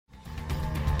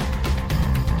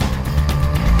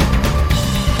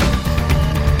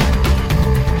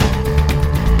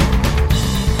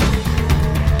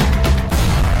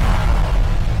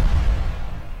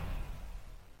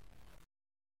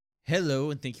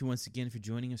Hello, and thank you once again for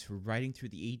joining us for Riding Through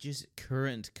the Ages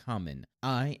Current Common.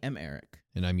 I am Eric,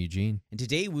 And I'm Eugene. and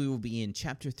today we will be in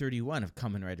Chapter 31 of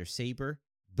Kamen Rider Saber,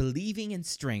 Believing in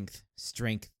Strength,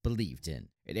 Strength Believed in.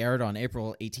 It aired on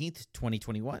April 18th,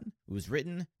 2021. It was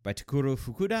written by Takuro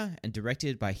Fukuda and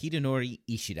directed by Hidenori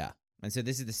Ishida. And so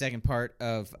this is the second part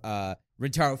of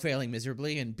Rintaro failing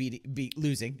miserably and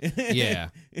losing. Yeah.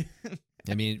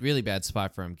 I mean, really bad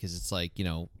spot for him because it's like,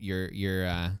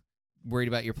 you're worried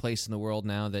about your place in the world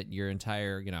now that your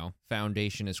entire,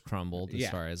 foundation has crumbled as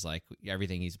far as like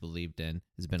everything he's believed in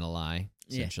has been a lie,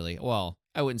 essentially. Yeah. Well,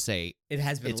 I wouldn't say it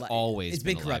has been. It's always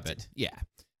been a corrupted. Lie, but yeah.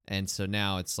 And so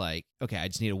now it's like, okay, I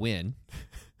just need a win.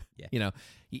 Yeah.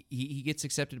 He gets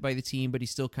accepted by the team, but he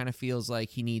still kind of feels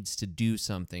like he needs to do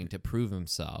something to prove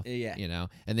himself. Yeah.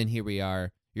 And then here we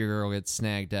are. Your girl gets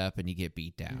snagged up and you get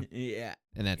beat down. Yeah.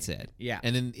 And that's it. Yeah.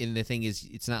 And then the thing is,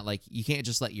 it's not like you can't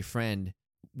just let your friend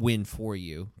win for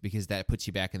you because that puts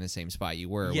you back in the same spot you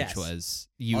were, which was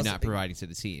you also, not providing to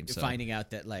the team. So. Finding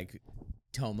out that like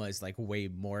Toma is like way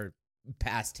more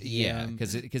past him. Yeah,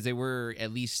 because they were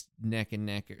at least neck and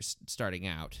neck starting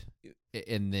out.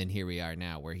 And then here we are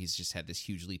now where he's just had this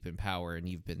huge leap in power and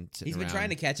you've been sitting around. Trying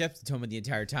to catch up to Toma the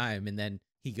entire time, and then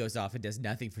he goes off and does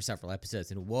nothing for several episodes,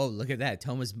 and whoa, look at that,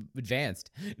 Toma's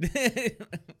advanced.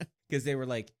 Because they were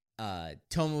like,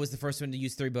 Toma was the first one to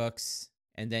use 3 books,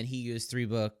 and then he used 3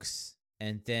 books,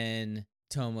 and then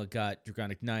Toma got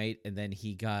Dragonic Knight, and then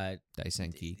he got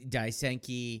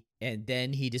Daisenki, and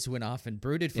then he just went off and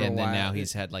brooded for a while. And then now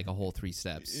he's had like a whole 3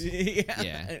 steps.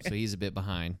 Yeah. So he's a bit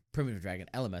behind. Primitive Dragon,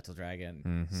 Elemental Dragon.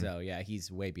 Mm-hmm. So yeah,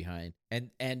 he's way behind.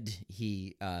 And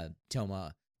he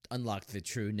Toma unlocked the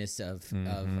trueness of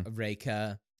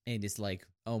Reika and is like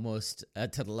almost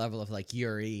to the level of like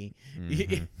Yuri.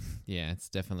 Mm-hmm. Yeah, it's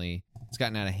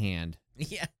gotten out of hand.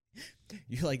 Yeah.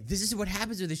 You're like, this is what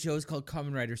happens with the show is called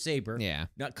Kamen Rider Saber. Yeah.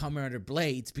 Not Kamen Rider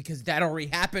Blades, because that already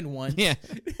happened once. Yeah.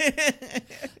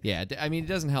 Yeah. I mean, it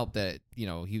doesn't help that, he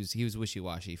was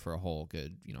wishy-washy for a whole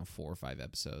good, 4 or 5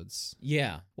 episodes.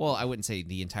 Yeah. Well, I wouldn't say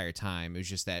the entire time. It was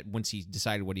just that once he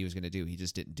decided what he was going to do, he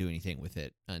just didn't do anything with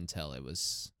it until it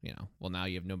was, well, now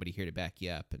you have nobody here to back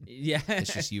you up. And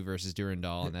it's just you versus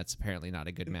Durandal, and that's apparently not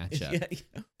a good matchup.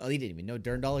 Yeah. Well, he didn't even know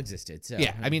Durandal existed. So.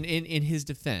 Yeah. I mean, in his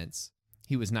defense,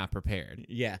 he was not prepared.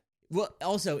 Yeah. Well,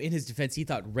 also in his defense, he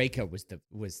thought Reika was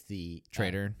the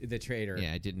traitor. The traitor.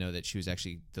 Yeah, I didn't know that she was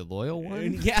actually the loyal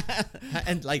one. Yeah,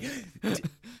 and like,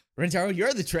 Rintaro,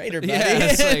 you're the traitor, buddy. Yeah,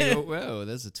 it's like, whoa,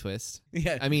 that's a twist.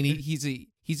 Yeah, I mean, he's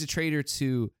a traitor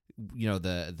to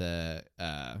the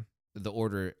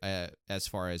order as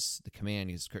far as the command.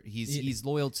 He's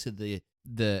loyal to the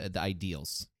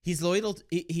ideals. He's loyal.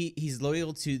 He's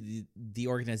loyal to the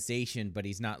organization, but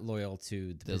he's not loyal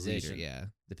to the position. Leader, yeah,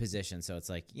 the position. So it's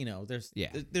like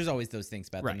there's always those things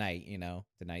about the knight.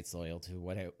 The knight's loyal to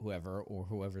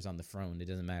whoever's on the throne. It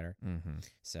doesn't matter. Mm-hmm.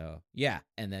 So yeah,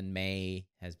 and then May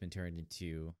has been turned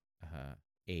into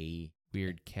a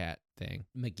weird cat thing,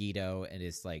 Megiddo, and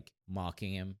is like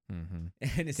mocking him.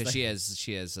 Mm-hmm. And it's because like,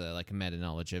 she has like a meta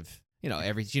knowledge of.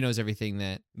 She knows everything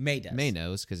that May does. May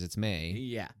knows because it's May.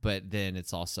 Yeah. But then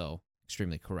it's also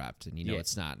extremely corrupt, and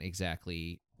it's not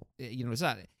exactly. It's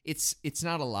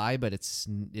not a lie, but it's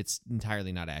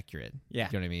entirely not accurate. Yeah.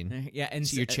 You know what I mean? Yeah, and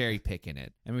so you're cherry picking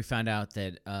it. And we found out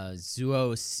that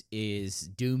Zuos is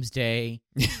Doomsday.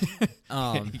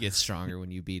 He gets stronger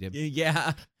when you beat him.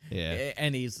 Yeah. Yeah.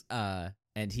 And he's I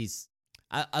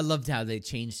loved how they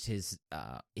changed his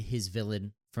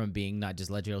villain from being not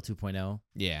just Legio 2.0.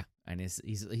 Yeah. And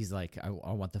he's like, I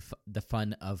want the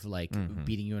fun of like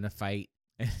beating you in a fight.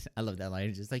 I love that line.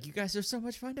 It's just like, you guys are so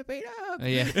much fun to beat up.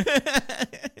 Yeah.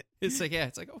 It's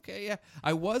like, okay, yeah,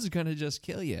 I was going to just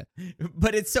kill you.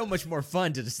 But it's so much more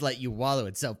fun to just let you wallow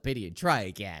in self-pity and try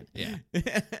again. Yeah.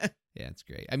 Yeah, it's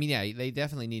great. I mean, yeah, they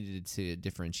definitely needed to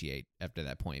differentiate after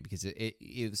that point because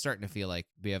it was starting to feel like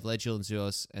we have Legio and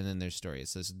Zuos, and then there's Stories.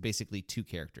 So it's basically 2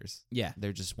 characters. Yeah.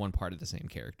 They're just one part of the same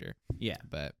character. Yeah.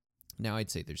 But now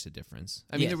I'd say there's a difference.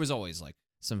 I mean, there was always like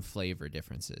some flavor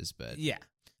differences, but... Yeah.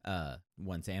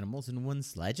 One's animals and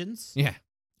one's legends. Yeah.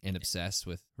 And obsessed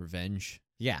with revenge.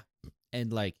 Yeah.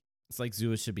 And like, it's like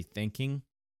Zuos should be thinking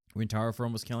Rintaro for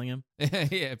almost killing him.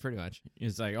 Yeah, pretty much.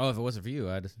 It's like, oh, if it wasn't for you,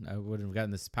 I wouldn't have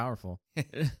gotten this powerful.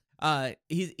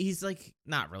 He's like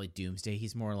not really Doomsday.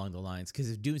 He's more along the lines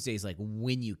because if Doomsday is like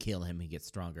when you kill him, he gets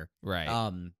stronger. Right.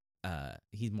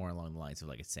 He's more along the lines of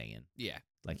like a Saiyan. Yeah.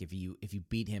 Like if you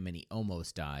beat him and he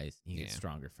almost dies, he gets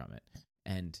stronger from it.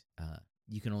 And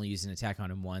you can only use an attack on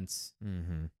him once.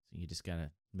 Mm-hmm. So you just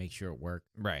gotta make sure it works.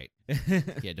 Right.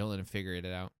 Yeah. Don't let him figure it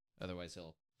out. Otherwise,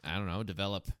 he'll I don't know,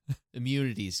 develop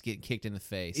immunities, get kicked in the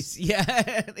face.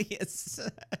 Yes.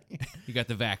 You got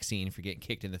the vaccine for getting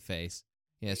kicked in the face.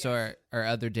 Yeah, so our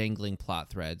other dangling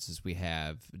plot threads is we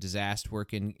have Disaster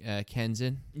working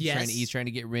Kenzin. He's trying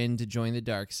to get Rin to join the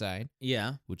dark side.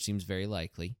 Yeah. Which seems very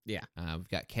likely. Yeah. We've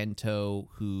got Kento,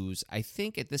 who's, I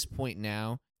think at this point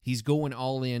now, he's going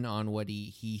all in on what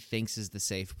he thinks is the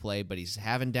safe play, but he's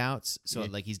having doubts. So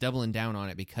like he's doubling down on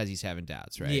it because he's having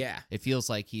doubts, right? Yeah. It feels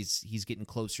like he's getting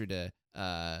closer to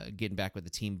getting back with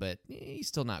the team, but he's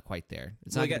still not quite there.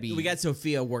 It's not going to be. We got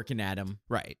Sophia working at him,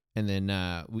 right? And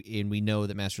then we know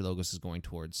that Master Logos is going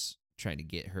towards trying to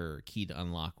get her key to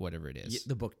unlock whatever it is.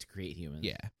 The book to create humans.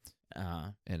 Yeah.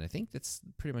 And I think that's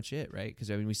pretty much it, right?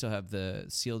 Because I mean, we still have the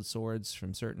sealed swords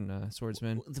from certain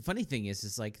swordsmen. Well, the funny thing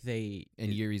is like and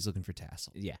Yuri's looking for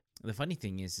Tassel. Yeah. The funny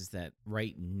thing is that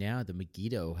right now the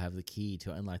Megiddo have the key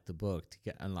to unlock the book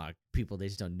to unlock people. They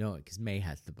just don't know it because May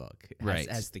has the book,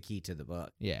 has the key to the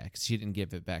book. Yeah, because she didn't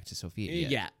give it back to Sophia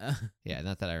yet. Yeah. Yeah,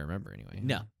 not that I remember anyway.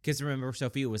 No, because remember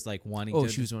Sophia was like wanting. Oh,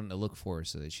 she was wanting to look for her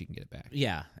so that she can get it back.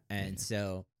 Yeah, and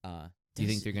so. Do you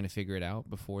think they're going to figure it out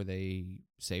before they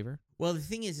save her? Well, the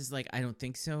thing is like I don't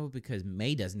think so because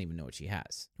May doesn't even know what she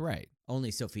has. Right.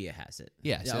 Only Sophia has it.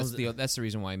 Yeah, so that's the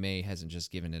reason why May hasn't just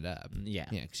given it up. Yeah.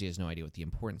 Yeah, because she has no idea what the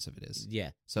importance of it is. Yeah.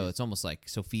 So it's almost like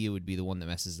Sophia would be the one that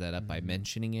messes that up by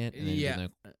mentioning it. And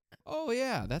then like, oh,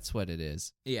 yeah, that's what it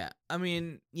is. Yeah. I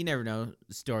mean, you never know.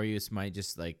 Storyus might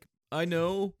just like, I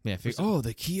know. Yeah.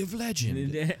 The key of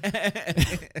legend.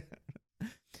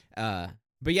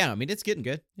 But yeah, I mean, it's getting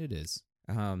good. It is.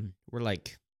 We're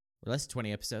less than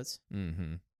 20 episodes.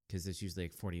 Mm-hmm. Because it's usually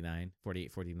like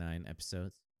 48, 49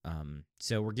 episodes.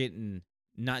 So we're getting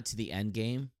not to the end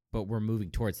game, but we're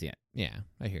moving towards the end. Yeah,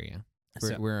 I hear you.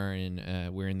 We're in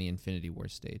the Infinity War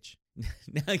stage.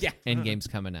 Yeah. End game's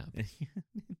coming up.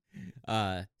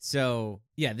 So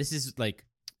yeah, this is like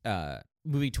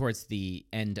moving towards the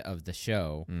end of the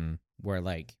show where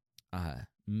like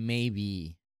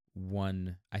maybe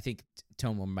I think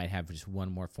Tomo might have just one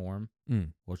more form,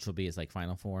 which will be his like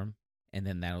final form, and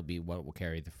then that'll be what will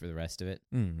carry for the rest of it.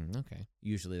 Okay.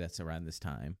 Usually that's around this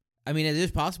time. I mean, it is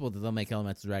possible that they'll make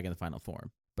Elemental Dragon the final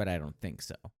form, but I don't think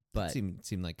so. But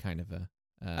seemed like kind of a.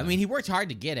 I mean, he worked hard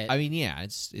to get it. I mean, yeah,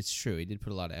 it's true. He did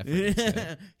put a lot of effort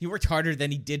into it. He worked harder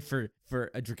than he did for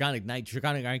a Draconic Knight.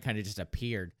 Draconic Knight kind of just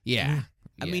appeared. Yeah.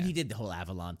 I mean, he did the whole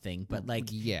Avalon thing, but like,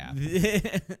 yeah.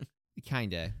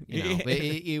 Kind of, but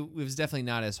it was definitely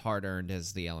not as hard earned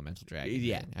as the Elemental Dragon.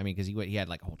 Yeah, did. I mean, because he had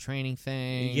like a whole training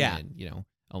thing. Yeah, and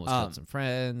almost killed some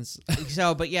friends.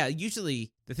 So, but yeah,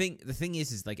 usually the thing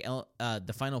is like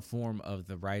the final form of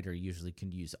the rider usually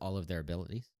can use all of their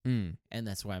abilities, and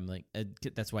that's why I'm like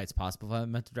that's why it's possible for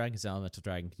Elemental Dragon because Elemental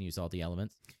Dragon can use all the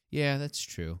elements. Yeah, that's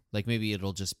true. Like maybe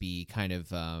it'll just be kind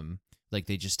of like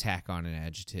they just tack on an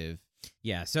adjective.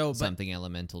 Yeah, so something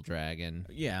Elemental Dragon.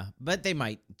 Yeah, but they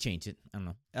might change it. I don't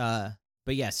know.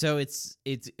 But yeah, so it's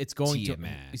going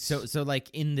Tiamat. to so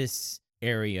like in this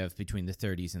area of between the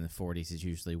 30s and the 40s is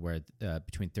usually where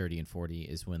between 30 and 40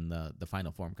 is when the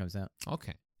final form comes out.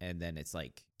 Okay. And then it's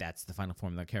like that's the final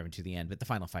form they're carrying to the end, but the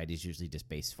final fight is usually just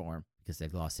base form because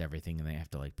they've lost everything and they have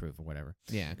to like prove or whatever.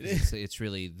 Yeah, it's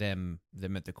really them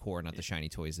at the core, not the shiny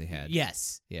toys they had.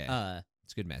 Yes. Yeah.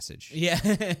 It's a good message. Yeah.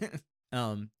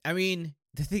 I mean,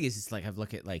 the thing is, it's like I've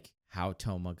looked at like how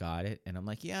Toma got it, and I'm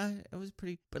like, yeah, it was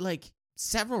pretty. But like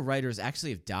several writers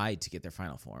actually have died to get their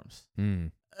final forms.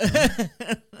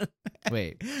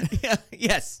 Wait. Yeah.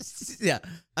 Yes. Yeah.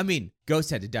 I mean,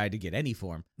 Ghost had to die to get any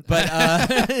form, but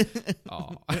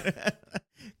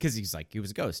because he was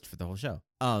a ghost for the whole show.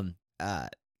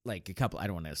 Like a couple. I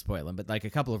don't want to spoil them, but like a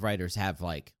couple of writers have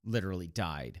like literally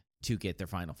died to get their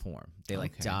final form. They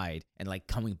like died and like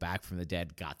coming back from the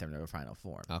dead got them their final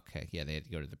form. Okay, yeah, they had to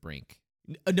go to the brink.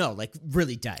 No, like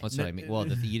really died. That's what I mean. Well,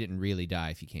 you didn't really die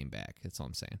if you came back. That's all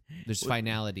I'm saying. There's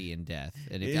finality in death,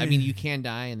 and I mean you can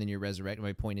die and then you're resurrected.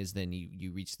 My point is then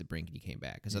you reach the brink and you came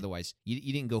back because otherwise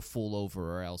you didn't go full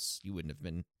over or else you wouldn't have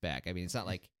been back. I mean it's not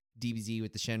like DBZ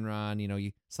with the Shenron.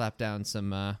 You slap down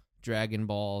some Dragon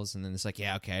Balls, and then it's like,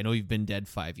 yeah, okay, I know you've been dead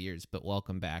 5 years, but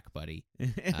welcome back, buddy.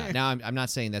 Now, I'm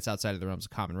not saying that's outside of the realms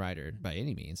of Kamen Rider by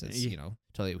any means. It's,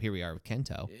 totally, here we are with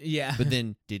Kento. Yeah. But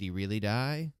then, did he really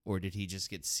die? Or did he just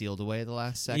get sealed away at the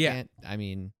last second? Yeah. I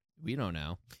mean, we don't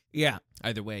know. Yeah.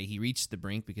 Either way, he reached the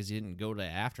brink because he didn't go to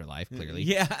Afterlife, clearly.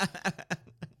 Yeah.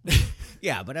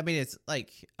 Yeah, but I mean, it's like...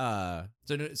 So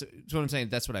what I'm saying,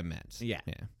 that's what I meant. Yeah.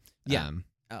 Yeah.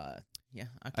 Yeah. Yeah,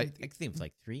 I think it's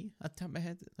like 3 off the top of my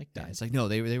head. Like that. Yeah, it's like no,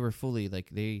 they were fully like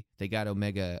they got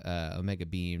Omega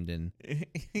beamed and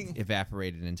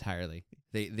evaporated entirely.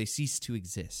 They ceased to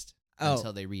exist.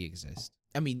 until they re-exist.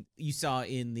 I mean, you saw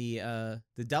in the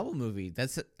Double movie.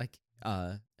 That's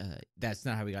that's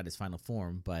not how he got his final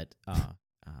form, but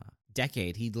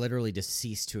Decade, he literally just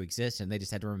ceased to exist, and they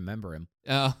just had to remember him.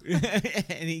 Oh,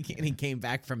 and he came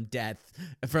back from death,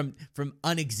 from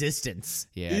unexistence.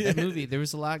 Yeah, that movie. There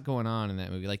was a lot going on in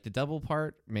that movie. Like the Double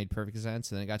part made perfect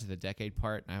sense, and then it got to the Decade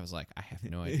part, and I was like, I have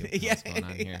no idea what's going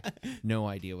on here. No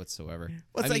idea whatsoever.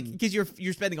 Well, it's because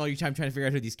you're spending all your time trying to figure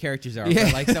out who these characters are. Yeah.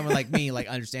 But like someone like me, like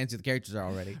understands who the characters are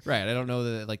already. Right. I don't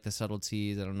know the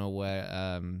subtleties. I don't know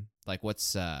what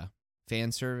what's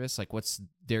fan service, like what's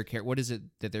what is it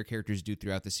that their characters do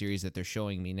throughout the series that they're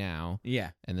showing me now,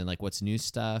 and then like what's new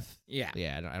stuff. Yeah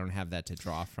I don't have that to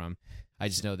draw from. I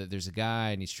just know that there's a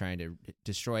guy and he's trying to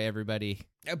destroy everybody.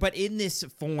 But in this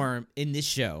form, in this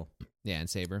show, in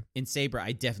Saber,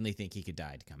 I definitely think he could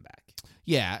die to come back.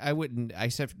 Yeah, I wouldn't. I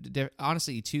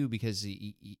honestly too, because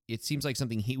it seems like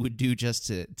something he would do just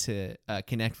to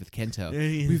connect with Kento.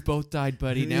 We've both died,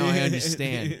 buddy. Now I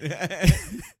understand.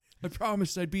 I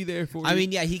promised I'd be there for you. I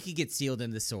mean, yeah, he could get sealed in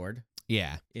the sword.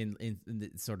 Yeah. In the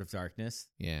Sword of Darkness.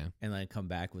 Yeah. And like come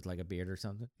back with like a beard or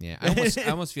something. Yeah. I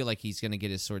almost feel like he's gonna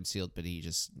get his sword sealed, but he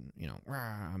just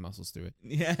muscles through it.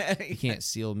 Yeah. He can't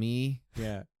seal me.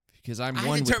 Yeah. Because I'm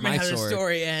one with my how sword. The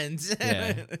story ends.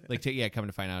 Yeah. Coming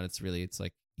to find out, it's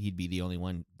like he'd be the only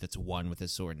one that's one with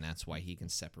his sword, and that's why he can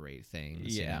separate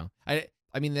things. Yeah. You know?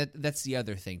 I mean, that's the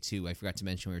other thing, too. I forgot to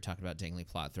mention when we were talking about dangling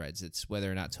plot threads. It's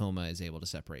whether or not Toma is able to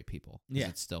separate people. Yeah.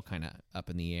 It's still kind of up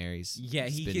in the air.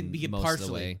 He can most partially. Of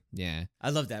the way. Yeah. I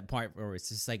love that part where it's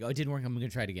just like, oh, it didn't work. I'm going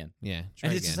to try it again. Yeah.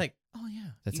 And it's just like, oh, yeah.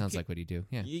 That sounds like what you do.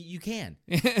 Yeah. You can.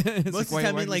 Most of the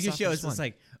time in like your show, it's just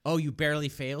like, oh, you barely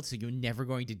failed, so you're never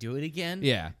going to do it again?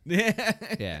 Yeah.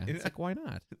 Yeah. It's like, why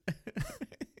not?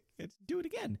 Do it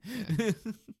again. Yeah.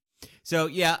 So,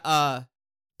 yeah.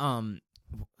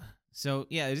 So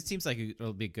yeah, it seems like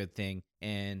it'll be a good thing,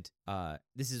 and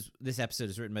this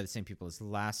episode is written by the same people as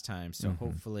last time, so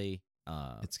hopefully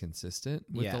it's consistent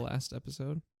with the last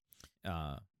episode.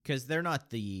 Because they're not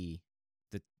the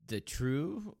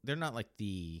true, they're not like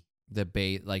the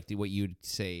bait, like what you'd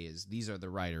say is these are the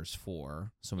writers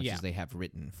for, so much as they have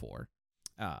written for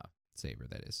Saber.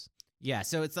 That is, yeah.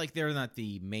 So it's like they're not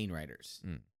the main writers;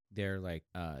 they're like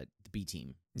the B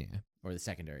team, or the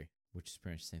secondary. Which is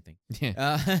pretty much the same thing.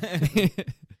 Yeah.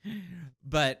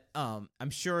 But I'm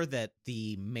sure that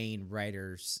the main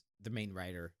writer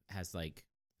has like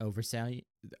overseeing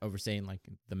like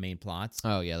the main plots.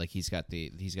 Oh yeah, like he's got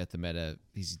the meta.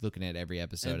 He's looking at every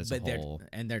episode as a whole,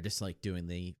 and they're just like doing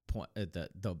the point,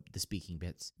 the speaking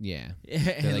bits. Yeah,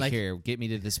 they're like, here, get me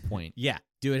to this point. Yeah,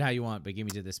 do it how you want, but get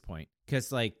me to this point.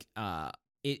 Because like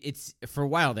it's for a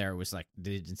while there, it was like it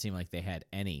didn't seem like they had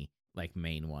any like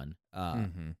main one.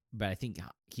 But I think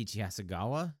Kichi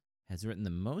Hasegawa has written the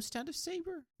most out of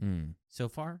Saber so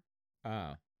far.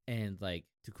 And like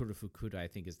Takura Fukuda, I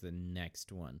think, is the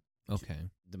next one. Okay.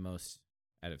 The most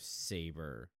out of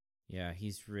Saber. Yeah,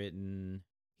 he's written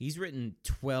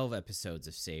 12 episodes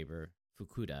of Saber.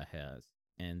 Fukuda has.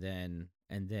 And then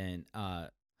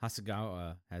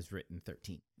Hasegawa has written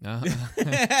 13.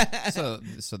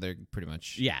 So they're pretty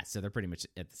much so they're pretty much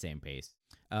at the same pace.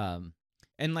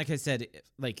 And like I said,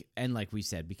 like we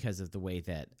said, because of the way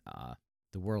that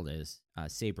the world is,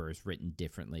 Saber is written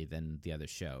differently than the other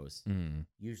shows.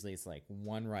 Usually it's like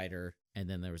one writer, and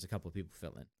then there was a couple of people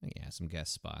fill in. Yeah, some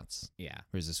guest spots. Yeah.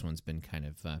 Whereas this one's been kind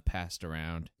of passed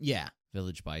around. Yeah.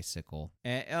 Village Bicycle.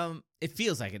 It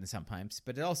feels like it sometimes,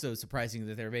 but it also is surprising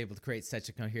that they're able to create such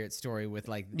a coherent story with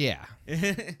like... Yeah.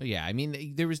 Yeah, I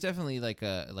mean, there was definitely like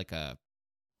a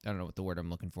I don't know what the word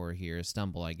I'm looking for here is,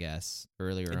 stumble, I guess,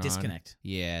 earlier on. Disconnect.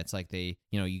 Yeah, it's like they,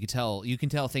 you can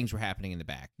tell things were happening in the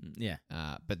back. Yeah.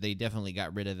 But they definitely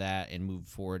got rid of that and moved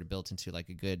forward and built into like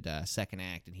a good second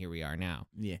act, and here we are now.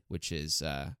 Yeah. Which is,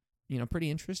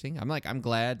 pretty interesting. I'm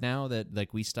glad now that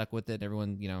like we stuck with it.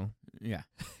 Everyone, yeah,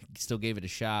 still gave it a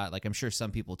shot. Like I'm sure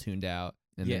some people tuned out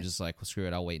and they're just like, well, screw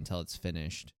it, I'll wait until it's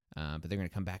finished. But they're gonna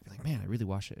come back and be like, man, I really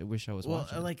wish I was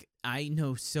watching. Well, like I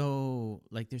know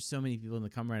there's so many people in the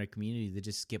Kamen Rider community that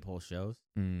just skip whole shows.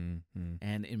 Mm-hmm.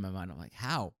 And in my mind, I'm like,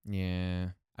 how? Yeah.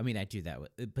 I mean, I do that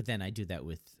but then I do that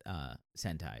with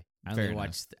Sentai. I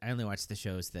only watch the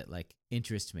shows that like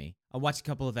interest me. I'll watch a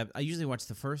couple of. I usually watch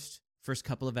the first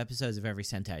couple of episodes of every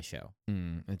Sentai show.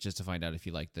 Just to find out if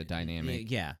you like the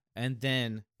dynamic. Yeah, and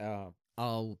then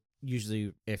I'll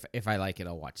usually, if I like it,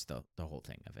 I'll watch the whole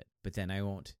thing of it. But then I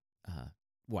won't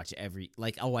watch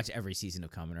I'll watch every season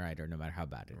of Kamen Rider no matter how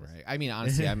bad it is. Right. I mean,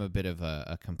 honestly, I'm a bit of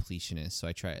a completionist, so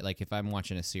I try. Like, if I'm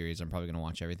watching a series, I'm probably gonna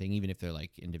watch everything, even if they're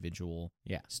like individual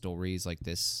stories like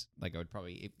this. Like, I would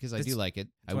probably, because I do like it,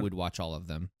 I would watch all of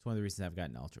them. It's one of the reasons I've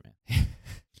gotten Ultraman.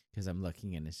 Because I'm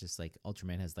looking and it's just like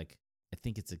Ultraman has like, I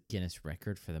think it's a Guinness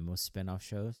record for the most spin-off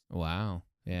shows. Wow.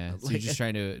 Yeah. So you're just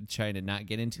trying to not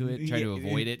get into it, try to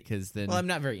avoid it, because then. Well, I'm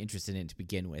not very interested in it to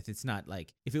begin with. It's not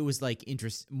like if it was like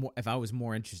if I was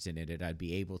more interested in it, I'd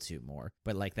be able to more.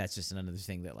 But like that's just another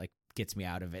thing that like gets me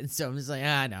out of it. So I'm just like,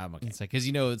 no, I'm okay. It's like,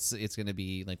 because it's gonna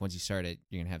be like once you start it,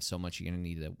 you're gonna have so much you're gonna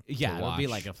need to. It'll be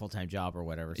like a full-time job or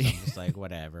whatever. So I'm just like,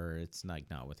 whatever. It's like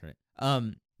not with it.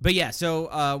 But yeah,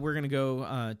 so we're gonna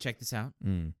go check this out.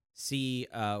 See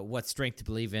what strength to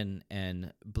believe in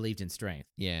and believed in strength.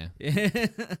 Yeah.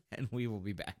 And we will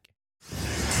be back.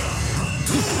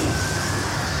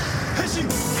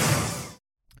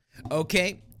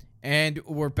 Okay. And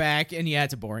we're back, and yeah,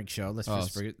 it's a boring show. Let's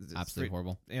just forget. Absolutely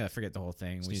horrible. Yeah, forget the whole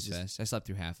thing. I slept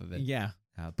through half of it. Yeah,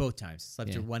 both times.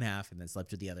 Slept through one half and then slept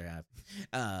through the other half.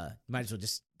 Might as well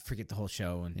just forget the whole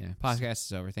show. And podcast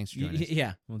is over. Thanks for joining us.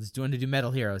 Yeah, we'll just want to do Metal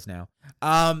Heroes now.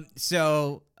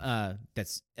 So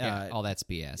that's all that's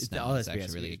BS. No, all it's that's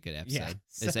actually BS. really a good episode. Yeah.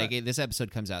 It's like this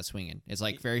episode comes out swinging. It's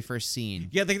like very first scene.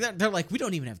 Yeah, they're like, we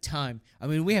don't even have time. I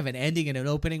mean, we have an ending and an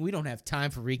opening. We don't have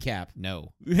time for recap.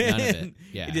 No, none of it.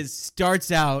 Yeah, it just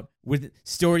starts out with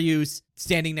Storyus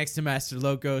standing next to Master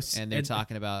Logos, and they're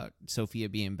talking about Sophia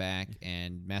being back,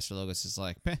 and Master Logos is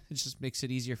like, it just makes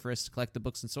it easier for us to collect the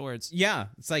books and swords. Yeah,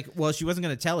 it's like, well, she wasn't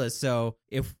going to tell us, so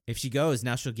if she goes,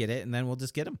 now she'll get it, and then we'll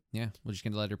just get them. Yeah, we're just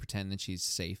going to let her pretend that she's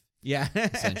safe. Yeah,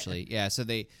 essentially. Yeah, so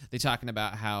they talking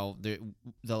about how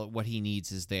what he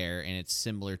needs is there, and it's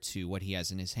similar to what he has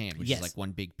in his hand, which is like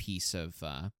one big piece of.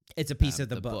 It's a piece of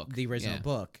the book, the original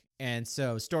book, and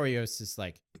so Storyus is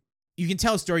like, you can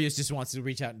tell Storyus just wants to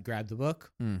reach out and grab the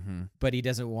book, but he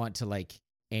doesn't want to like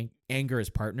anger his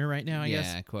partner right now. I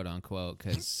guess, quote unquote,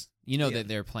 because. You know that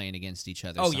they're playing against each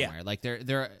other somewhere. Like their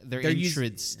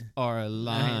interests are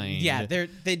aligned.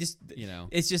 They just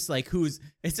it's just like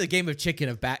it's a game of chicken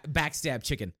of backstab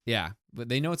chicken. Yeah, but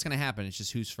they know what's gonna happen. It's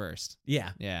just who's first. Yeah,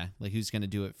 like who's gonna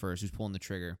do it first? Who's pulling the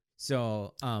trigger?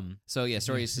 So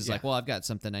Storyus is like, well, I've got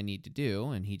something I need to do,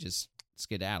 and he just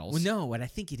skedaddles. Well, no, what I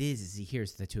think it is he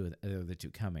hears the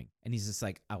two coming, and he's just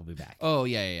like, I'll be back. Oh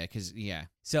yeah, because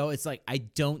So it's like, I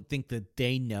don't think that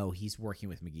they know he's working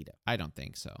with Megiddo. I don't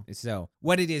think so. So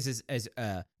what it is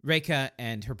Reika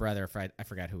and her brother, I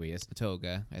forgot who he is.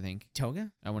 Toga, I think.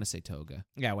 Toga? I want to say Toga.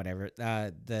 Yeah, whatever.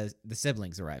 The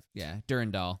siblings arrive. Yeah,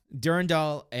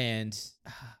 Durandal and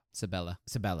Sabella.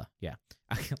 Yeah.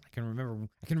 I can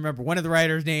remember one of the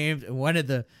writers' names and one of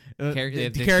the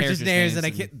characters' names, and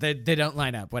they don't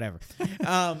line up. Whatever.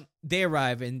 They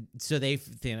arrive, and so they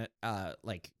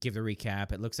like give the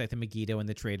recap. It looks like the Megiddo and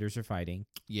the traders are fighting.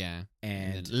 Yeah,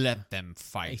 and then let them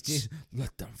fight.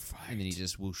 Let them fight. And then he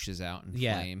just whooshes out in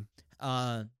flame.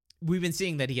 We've been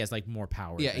seeing that he has like more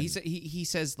power. Yeah, he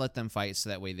says let them fight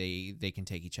so that way they can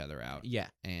take each other out. Yeah,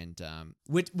 and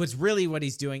what's really what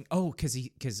he's doing? Oh,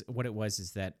 because what it was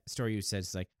is that Storyus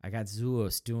says like, I got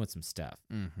Zuos doing some stuff,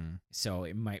 so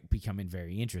it might become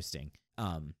very interesting.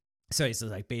 So he's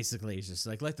like, basically, he's just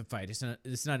like, let them fight.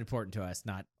 It's not important to us.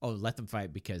 Not let them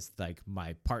fight because like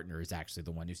my partner is actually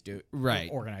the one who's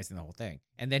organizing the whole thing.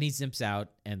 And then he zips out,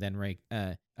 and then Rake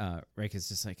is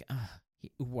just like,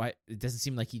 what? It doesn't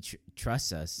seem like he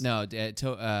trusts us. No,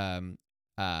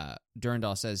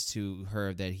 Durandal says to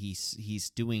her that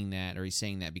he's doing that, or he's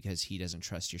saying that because he doesn't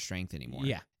trust your strength anymore.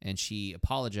 Yeah, and she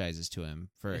apologizes to him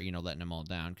for letting them all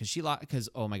down because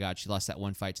oh my god, she lost that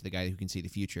one fight to the guy who can see the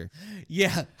future.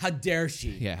 Yeah, how dare she?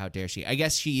 Yeah, how dare she? I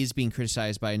guess she is being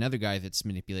criticized by another guy that's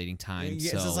manipulating time.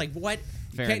 Yeah, so it's like, what?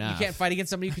 Fair enough. You can't fight against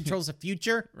somebody who controls the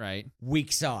future, right?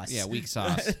 Weak sauce. Yeah, weak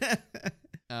sauce.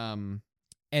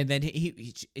 And then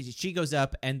she goes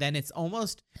up, and then it's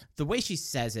almost the way she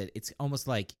says it. It's almost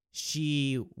like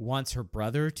she wants her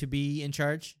brother to be in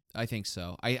charge. I think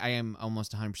so. I am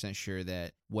almost 100% sure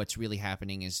that what's really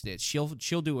happening is that she'll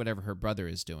do whatever her brother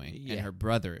is doing, and her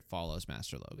brother follows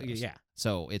Master Logos. Yeah.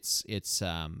 So it's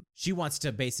she wants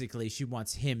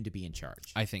him to be in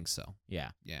charge. I think so. Yeah.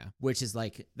 Yeah. Which is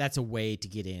like, that's a way to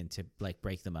get in to like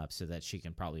break them up so that she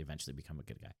can probably eventually become a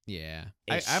good guy. Yeah.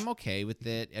 I'm okay with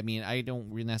it. I mean, I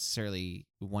don't necessarily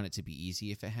want it to be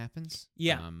easy if it happens.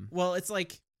 Yeah. Well, it's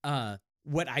like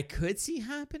what I could see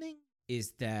happening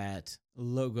is that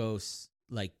Logos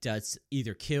like does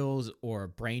either kills or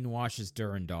brainwashes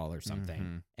Durandal or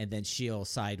something, and then she'll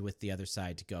side with the other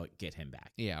side to go get him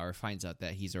back. Yeah, or finds out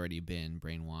that he's already been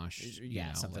brainwashed.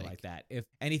 Yeah, something like that. If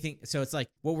anything, so it's like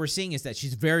what we're seeing is that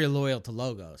she's very loyal to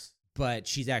Logos, but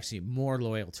she's actually more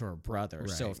loyal to her brother. Right.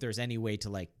 So if there's any way to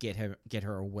like get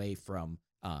her away from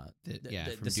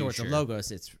the Swords of Dusher.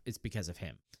 Logos, it's because of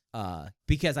him.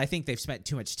 Because I think they've spent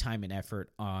too much time and effort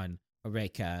on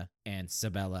Eureka and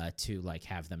Sabella to like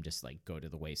have them just like go to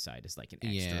the wayside as like an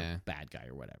extra bad guy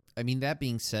or whatever. I mean, that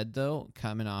being said, though,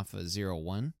 coming off of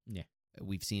 0-1,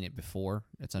 we've seen it before.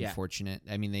 It's unfortunate.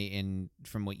 I mean,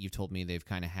 from what you've told me, they've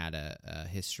kind of had a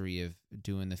history of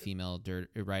doing the female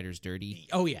writers dirty.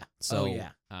 Oh yeah. So,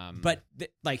 but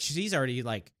like she's already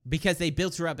like, because they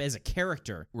built her up as a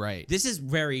character. Right. This is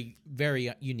very,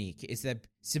 very unique. Is that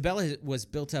Sabella was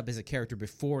built up as a character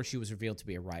before she was revealed to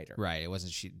be a writer. Right. It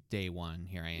wasn't day one.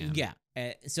 Here I am. Yeah.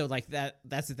 So like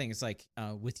that's the thing. It's like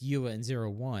with Yua and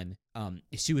 0-1,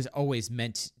 she was always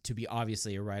meant to be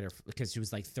obviously a writer because she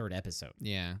was like third episode.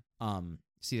 Yeah.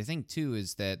 See, the thing too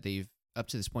is that up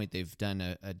to this point, they've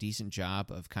done a decent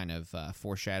job of kind of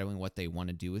foreshadowing what they want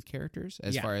to do with characters.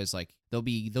 As far as like they'll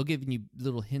give you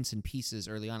little hints and pieces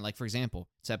early on. Like for example,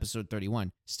 it's episode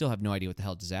 31. Still have no idea what the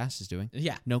hell Disaster is doing.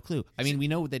 Yeah, no clue. I mean, we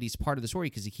know that he's part of the story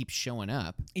because he keeps showing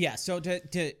up. Yeah, so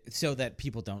so that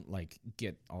people don't like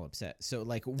get all upset. So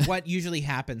like what usually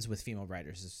happens with female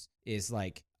writers is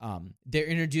like they're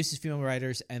introduced as female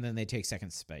writers and then they take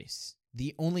second space.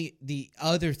 The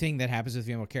other thing that happens with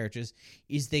female characters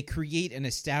is they create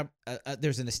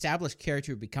there's an established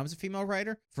character who becomes a female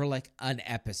writer for like an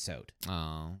episode.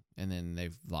 Oh, and then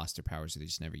they've lost their powers, so they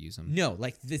just never use them. No,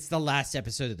 like it's the last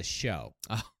episode of the show.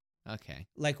 Oh, okay.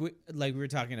 Like we were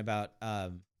talking about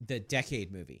the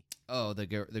Decade movie. Oh, the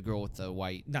girl with the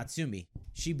white Natsumi.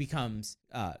 She becomes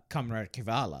Kamen Rider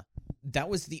Kavala. That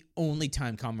was the only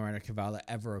time Kamen Rider Kavala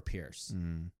ever appears.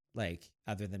 Like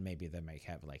other than maybe they might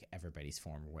have like everybody's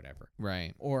form or whatever,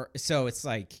 right? Or so it's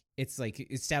like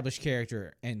established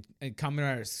character and Kamen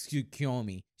Rider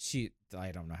Tsukiyomi.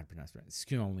 I don't know how to pronounce it.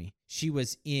 Tsukiyomi. She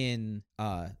was in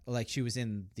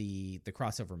the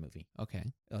crossover movie.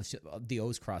 Okay, the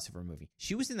O's crossover movie.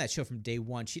 She was in that show from day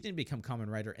one. She didn't become Kamen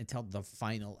Rider until the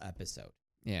final episode.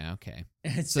 Yeah, okay.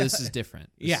 So this is different.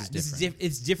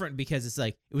 It's different because it's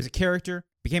like it was a character,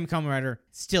 became a Kamen Rider,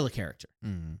 still a character.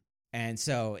 And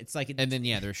so it's like... and then,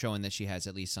 they're showing that she has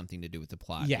at least something to do with the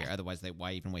plot here. Otherwise,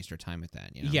 why even waste her time with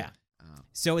that, you know? Yeah.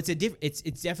 So it's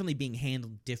it's definitely being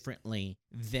handled differently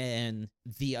than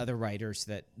the other writers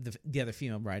the other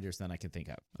female writers that I can think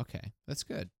of. Okay. That's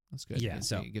good. Yeah.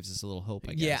 So it gives us a little hope,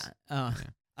 I guess.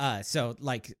 Yeah. So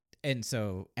like... And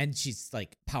she's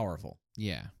like powerful.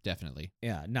 Yeah, definitely.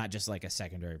 Yeah, not just like a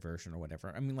secondary version or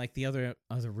whatever. I mean, like the other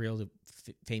real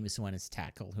famous one is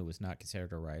Tackle, who was not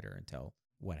considered a writer until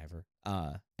whatever.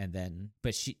 And then,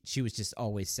 but she was just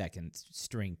always second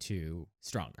string to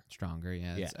Stronger.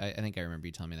 Yeah. I think I remember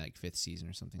you telling me like 5th season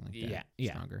or something like that.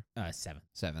 Yeah. Stronger.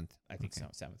 7th. I think Okay.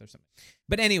 so, 7th or something.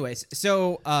 But anyways,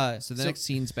 so the next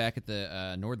scene's back at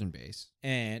the northern base,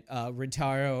 and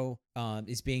Rintaro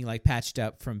is being like patched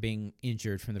up from being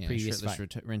injured from the previous fight.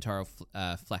 Rintaro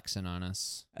flexing on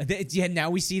us. Now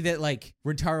we see that like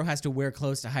Rintaro has to wear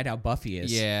clothes to hide how Buffy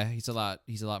is. Yeah, he's a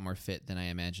lot more fit than I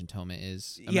imagine Toma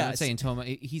is. I'm not saying Toma.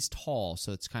 He's tall,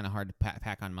 so it's kind of hard to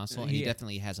pack on muscle, and he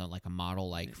definitely has a model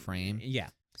like frame. Yeah.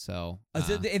 So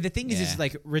the thing is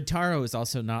like Rintaro is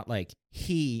also not like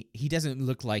he doesn't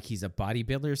look like he's a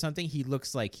bodybuilder or something. He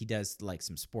looks like he does like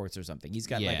some sports or something. He's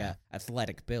got like a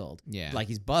athletic build. Yeah, like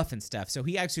he's buff and stuff. So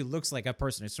he actually looks like a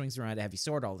person who swings around a heavy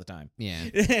sword all the time.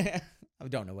 Yeah. I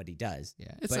don't know what he does.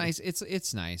 Yeah, it's nice.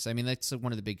 It's nice. I mean, that's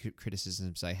one of the big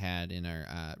criticisms I had in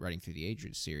our Writing Through the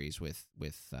Ages series with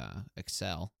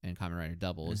Excel and Kamen Rider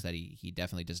Double is that he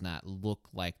definitely does not look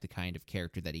like the kind of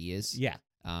character that he is. Yeah.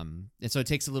 And so it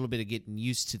takes a little bit of getting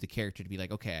used to the character to be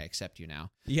like, okay, I accept you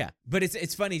now. Yeah, but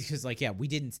it's funny because like we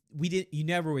didn't you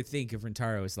never would think of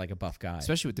Rintaro as like a buff guy,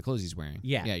 especially with the clothes he's wearing.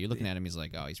 Yeah, you're looking at him, he's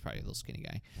like, oh, he's probably a little skinny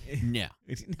guy. No,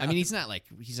 I mean he's not like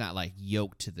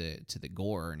yoked to the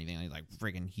gore or anything. He's like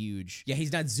friggin' huge. Yeah,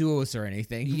 he's not Zeus or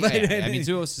anything. Yeah, I mean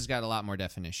Zeus has got a lot more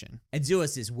definition, and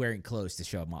Zeus is wearing clothes to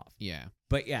show him off. Yeah,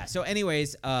 but yeah. So,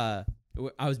 anyways, I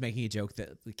was making a joke that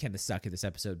can the suck of this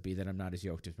episode be that I'm not as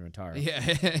yoked as Rintaro.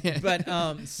 Yeah,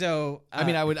 but so I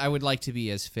mean, I would like to be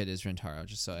as fit as Rintaro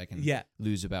just so I can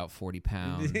lose about 40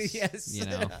 pounds. Yes, you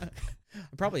know,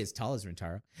 I'm probably as tall as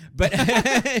Rintaro. But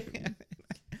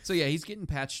so yeah, he's getting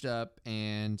patched up,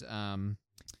 and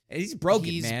He's broken,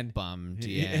 he's man. bummed.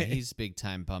 Yeah, he's big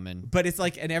time bumming. But it's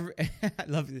like, and every I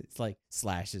love it. It's like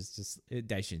Slash is just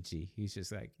Daishinji.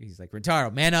 He's like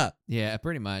Rentaro, man up. Yeah,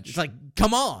 pretty much. It's like,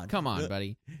 come on,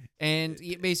 buddy. And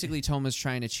basically, Toma's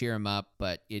trying to cheer him up,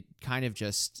 but it kind of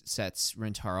just sets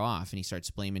Rentaro off, and he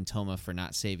starts blaming Toma for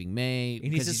not saving May,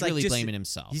 And because he's like, really blaming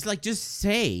himself. He's like, just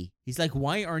say. He's like,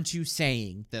 why aren't you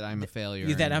saying that I'm a failure,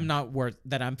 that I'm not worth,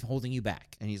 that I'm holding you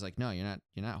back? And he's like, no, you're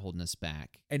not holding us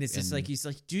back. And it's just like, he's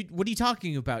like, dude, what are you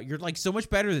talking about? You're like so much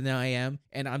better than I am,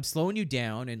 and I'm slowing you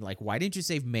down. And like, why didn't you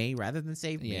save May rather than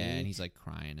save me? Yeah, and he's like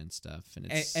crying and stuff. And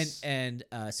it's and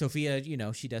Sophia,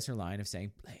 she does her line of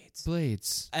saying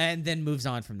blades, and then moves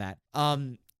on from that.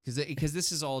 Because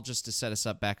this is all just to set us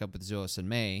back up with Zuos and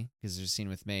May, because there's a scene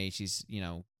with May. She's,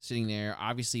 sitting there,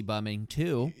 obviously bumming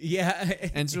too. Yeah.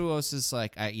 And Zuos is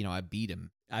like, I beat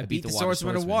him. I beat the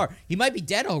swordsman of war. He might be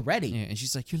dead already. Yeah, and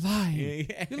she's like, you're lying.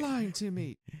 You're lying to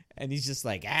me. And he's just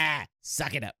like,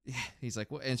 suck it up. He's like,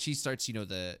 well, and she starts,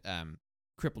 the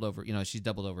crippled over, she's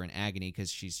doubled over in agony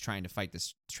because she's trying to fight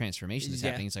this transformation that's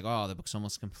happening. It's like, oh, the book's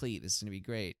almost complete. This is going to be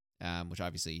great. Which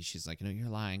obviously she's like, no, you're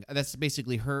lying. That's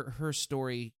basically her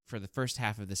story for the first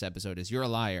half of this episode is you're a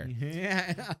liar.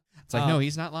 Yeah. It's like, no,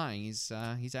 he's not lying. He's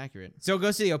accurate. So it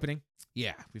goes to the opening.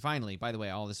 Yeah, we finally, by the way,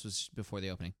 all this was before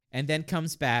the opening. And then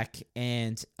comes back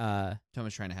and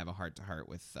Toma's trying to have a heart-to-heart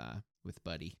with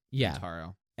Buddy. Yeah.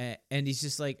 Taro. And he's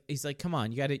just like, come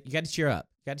on, you gotta cheer up.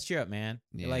 You gotta cheer up, man.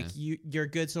 Yeah. Like you're a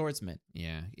good swordsman.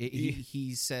 Yeah.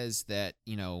 He says that,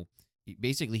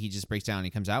 basically he just breaks down and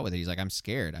he comes out with it. He's like, I'm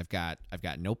scared. I've got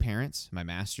no parents. My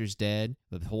master's dead.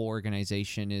 The whole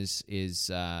organization has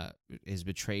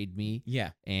betrayed me. Yeah.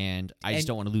 And I just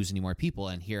don't want to lose any more people.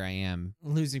 And here I am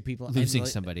losing people, losing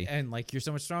somebody. And like, you're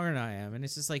so much stronger than I am. And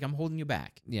it's just like, I'm holding you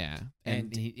back. Yeah.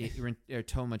 And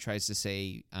Toma tries to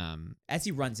say, as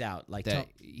he runs out, like that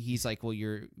he's like, well,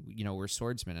 we're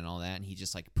swordsmen and all that. And he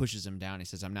just like pushes him down. He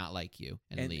says, I'm not like you,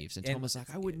 and leaves. And Toma's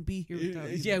like, I wouldn't be here without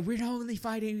you. Yeah, we're only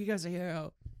fighting because of you.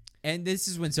 And this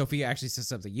is when Sophia actually says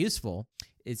something useful.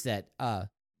 It's that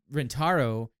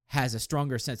Rentaro has a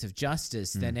stronger sense of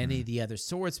justice than any of the other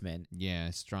swordsmen. Yeah,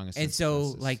 strongest. And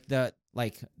so,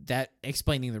 that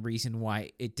explaining the reason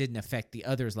why it didn't affect the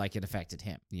others like it affected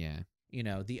him. Yeah.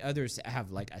 The others have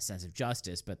like a sense of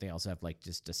justice, but they also have like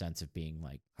just a sense of being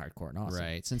like hardcore and awesome.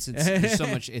 Right. Since there's so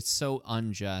much, it's so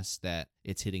unjust that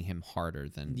it's hitting him harder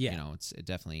than, it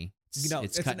definitely.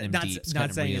 It's cutting him deep.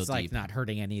 Not saying it's deep. like not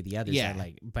hurting any of the others. Yeah.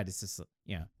 But it's just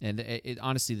And it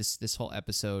honestly, this whole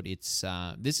episode, it's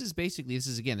this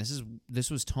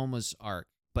was Toma's arc,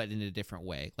 but in a different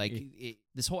way. Like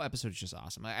this whole episode is just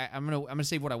awesome. I'm gonna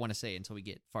save what I want to say until we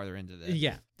get farther into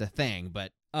the thing.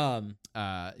 But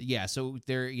so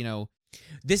they're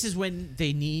this is when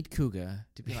they need Kuga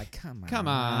to be like, come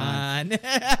on.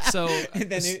 So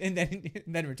and then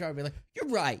Rentaro will be like, you're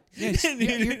right.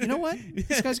 You know what?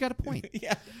 This guy's got a point.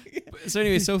 Yeah. So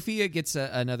anyway, Sophia gets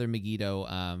another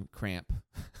Megiddo cramp.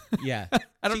 Yeah.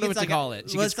 I don't know what to call it.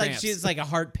 She gets cramps. She has like a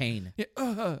heart pain.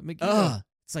 Yeah, Megiddo.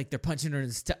 It's like they're punching her in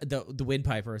the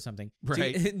windpiper or something.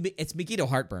 Right. It's Megiddo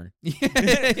heartburn.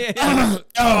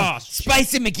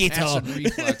 Spicy Megiddo. Acid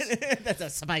reflux. That's a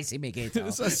spicy Megiddo.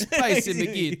 It's a spicy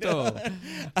Megiddo.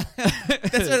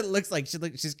 That's what it looks like.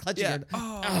 She's clutching her.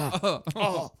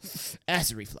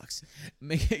 Acid reflux.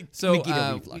 So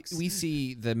Megiddo reflux. we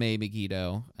see the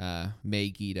Megiddo,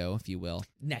 Megiddo, if you will.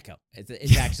 Neko.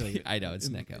 It's actually. I know, it's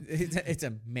Neko. It's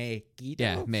a Megiddo.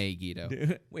 Yeah, Megiddo.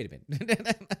 Wait a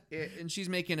minute. And she's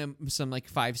making some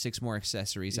like 5-6 more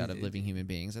accessories out of living human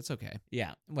beings. That's okay.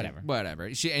 Yeah,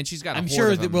 whatever. She's got. I'm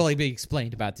sure that will be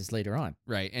explained about this later on.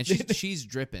 Right, and she's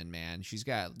dripping, man. She's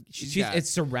it's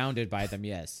surrounded by them.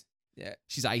 Yes. Yeah,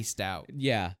 she's iced out.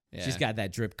 Yeah. She's got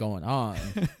that drip going on.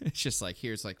 It's just like,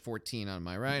 here's like 14 on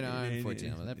my right arm,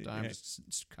 14 on my left arm,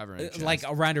 just covering it. Like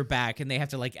around her back, and they have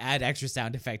to like add extra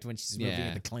sound effect when she's moving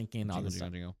and the clinking and all this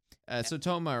stuff. So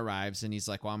Toma arrives and he's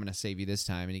like, well, I'm going to save you this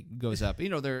time. And he goes up.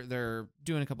 They're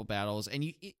doing a couple battles.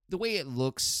 And the way it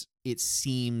looks, it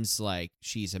seems like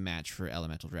she's a match for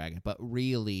Elemental Dragon. But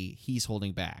really, he's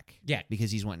holding back. Yeah.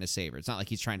 Because he's wanting to save her. It's not like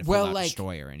he's trying to full out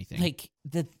destroy her or anything. Like,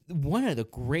 one of the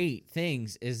great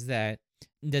things is that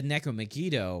the Neko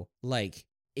Megiddo,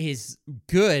 is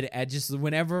good at just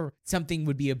whenever something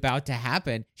would be about to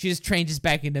happen, she just changes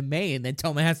back into May, and then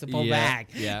Toma has to pull back.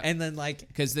 Yeah, and then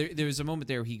because there's a moment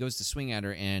there where he goes to swing at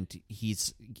her, and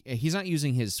he's not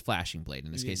using his flashing blade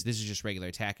in this case. This is just regular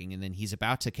attacking, and then he's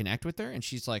about to connect with her, and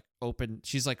she's like,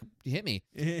 She's like, hit me,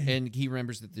 and he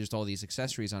remembers that there's all these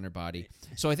accessories on her body.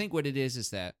 So I think what it is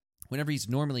that whenever he's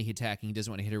normally attacking, he doesn't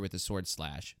want to hit her with a sword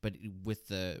slash, but with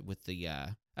the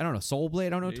I don't know, soul blade. I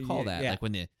don't know what to call that. Yeah. Like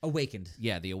when the awakened.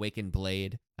 the awakened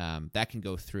blade, that can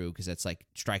go through because that's like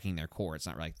striking their core. It's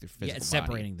not like their physical It's body.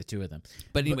 separating the two of them.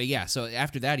 But anyway, yeah. So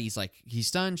after that, he's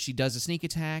stunned. She does a sneak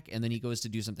attack, and then he goes to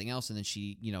do something else, and then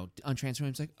she,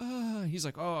 untransforms. Like, he's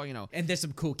like, And there's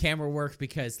some cool camera work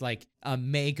because like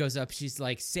May goes up, she's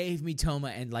like, "Save me, Toma,"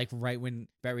 and like right when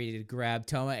about ready to grab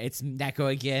Toma, it's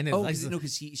Neko again. And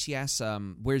because she asks,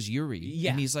 "Where's Yuri?"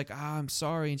 Yeah. And he's like, I'm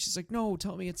sorry, and she's like, "No,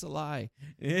 tell me it's a lie."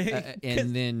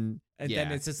 And then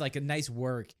it's just like a nice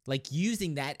work, like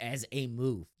using that as a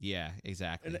move. Yeah,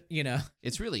 exactly.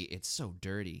 It's so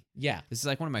dirty. Yeah. This is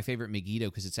like one of my favorite Megiddo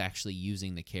because it's actually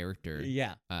using the character.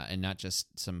 Yeah. And not just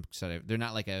some sort of. They're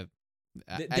not like a.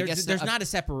 There's not a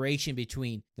separation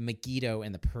between the Megiddo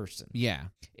and the person. Yeah.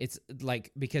 It's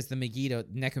like because the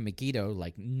Neko Megiddo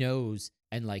like knows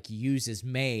and like uses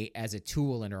May as a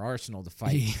tool in her arsenal to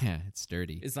fight. Yeah, it's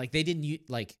dirty. It's like they didn't use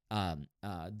like the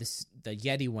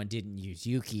Yeti one didn't use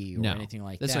Yuki or anything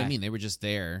like That's that. what I mean. They were just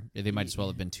there. They might as well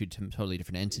have been two totally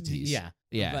different entities. Yeah.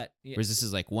 Yeah. But whereas this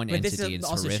is like one but entity this and it's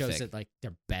also horrific. shows that like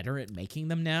they're better at making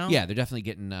them now. Yeah, they're definitely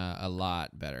getting a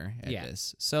lot better at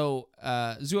this. So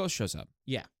Zuo shows up.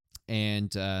 Yeah.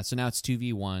 And so now it's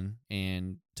 2v1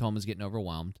 and Toma's getting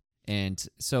overwhelmed. And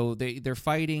so they're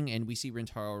fighting, and we see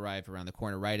Rintaro arrive around the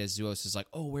corner right as Zuos is like,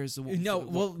 "Oh, where's the wolf?" No,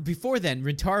 well, before then,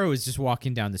 Rintaro is just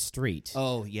walking down the street.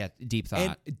 Oh, yeah, Deep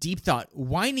Thought. And Deep Thought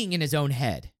whining in his own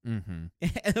head. Mm-hmm.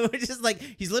 And we're just like,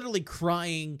 he's literally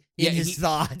crying in his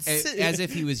thoughts. As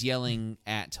if he was yelling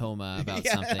at Toma about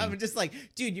something. I'm just like,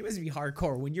 dude, you must be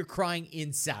hardcore when you're crying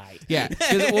inside. Yeah.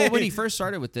 When he first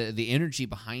started with the energy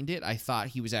behind it, I thought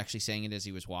he was actually saying it as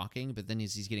he was walking. But then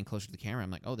as he's getting closer to the camera,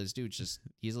 I'm like, oh, this dude's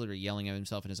he's literally yelling at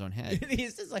himself in his own head. And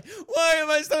he's just like, why am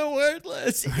I so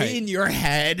worthless? Right. In your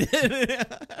head.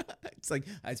 It's like,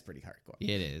 that's pretty hardcore. It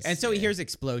is. And so he hears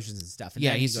explosions and stuff. And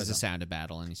yeah, then he goes hears the off. sound of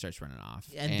battle, and he starts running off.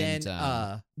 And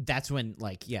then that's when,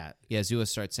 like, Yeah, Zuo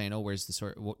starts saying, "Oh, where's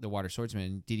the water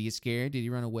swordsman? Did he get scared? Did he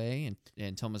run away?"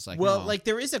 And Toma's like, well, no. like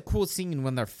there is a cool scene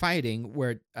when they're fighting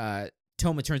where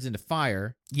Toma turns into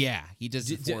fire. Yeah, he does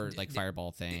the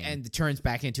fireball thing. And turns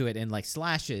back into it and like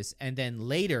slashes. And then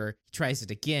later he tries it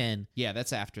again. Yeah,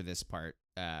 that's after this part.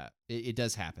 It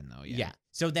does happen though. Yeah.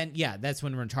 So then, that's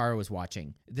when Rintaro was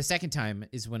watching. The second time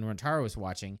is when Rintaro was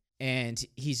watching, and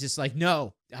he's just like,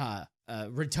 no,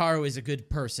 Rintaro is a good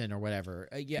person or whatever.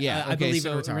 I believe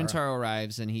so in Rintaro. Rintaro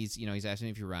arrives and he's asking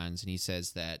if he runs, and he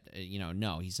says that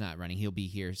no, he's not running. He'll be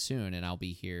here soon, and I'll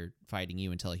be here fighting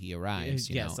you until he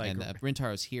arrives. Like, and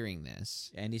Rintaro's hearing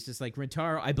this, and he's just like,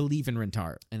 Rintaro, I believe in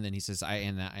Rintaro. And then he says,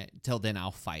 till then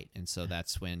I'll fight. And so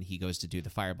that's when he goes to do the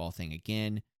fireball thing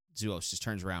again. Zuos just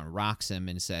turns around and rocks him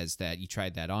and says that you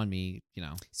tried that on me,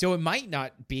 So it might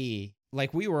not be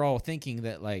like we were all thinking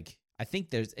that, like, I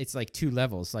think it's like two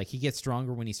levels. Like he gets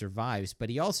stronger when he survives, but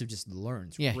he also just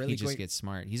learns. Yeah, really he just gets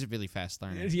smart. He's a really fast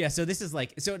learner. Yeah, so this is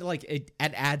like, it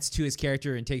adds to his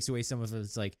character and takes away some of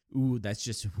it's like, ooh, that's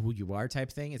just who you are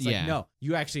type thing. It's like, no,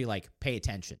 you actually like pay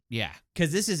attention. Yeah.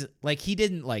 Because this is like, he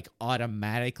didn't like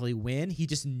automatically win. He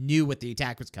just knew what the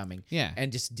attack was coming. Yeah.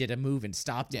 And just did a move and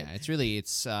stopped it. Yeah,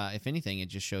 it's if anything, it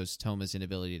just shows Toma's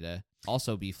inability to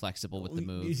also be flexible with the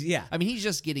moves. Yeah. I mean, he's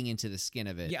just getting into the skin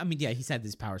of it. Yeah, I mean, he's had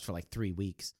these powers for like 3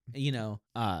 weeks, and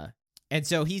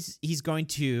so he's going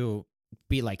to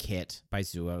be like hit by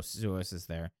Zuos. Zuos is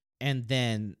there. And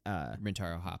then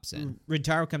Rintaro hops in.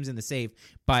 Rintaro comes in to save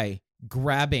by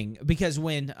grabbing, because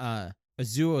when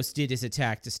Zuos did his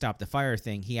attack to stop the fire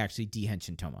thing, he actually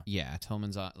de-henched Toma. Yeah,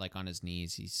 Toman's on his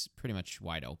knees. He's pretty much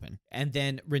wide open. And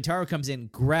then Rintaro comes in,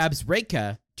 grabs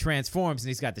Reika, transforms, and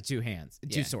he's got the two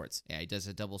swords. Yeah, he does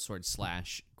a double sword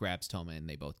slash, grabs Toma, and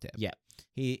they both dip. Yeah.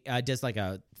 He does like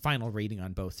a final reading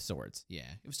on both swords. Yeah,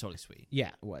 it was totally sweet. Yeah,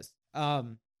 it was.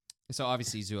 So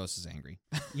obviously Zuos is angry.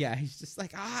 Yeah, he's just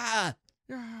like,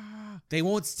 they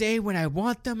won't stay when I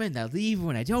want them, and they'll leave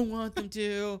when I don't want them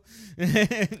to.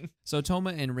 So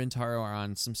Toma and Rintaro are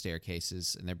on some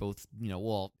staircases, and they're both,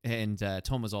 and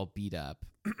Toma's all beat up.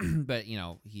 But,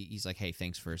 he's like, hey,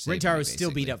 thanks for saving me, Rintaro's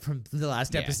still beat up from the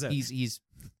last episode. He's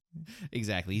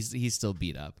exactly. He's still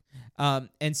beat up.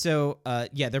 And so,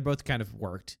 they're both kind of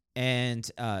worked. And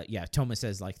Toma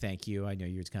says like, "Thank you. I know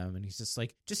you would come." And he's just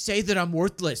like, "Just say that I'm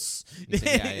worthless." He's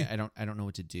like, I don't know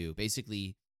what to do.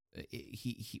 Basically,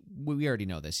 we already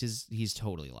know this. He's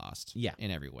totally lost. Yeah,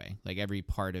 in every way. Like every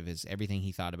part of everything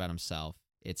he thought about himself,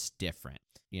 it's different.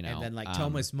 And then like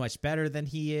Toma's much better than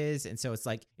he is, and so it's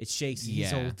like it shakes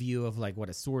his whole view of like what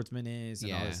a swordsman is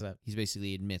and all this stuff. He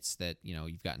basically admits that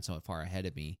you've gotten so far ahead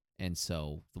of me, and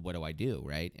so what do I do,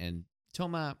 right? And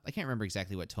Toma, I can't remember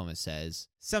exactly what Toma says.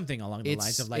 something along the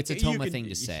lines of like it's a Toma thing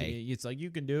to say. It's like you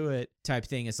can do it type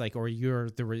thing. It's like, or you're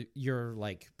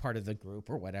like part of the group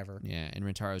or whatever. Yeah, and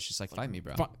Rintaro's just like, fight me,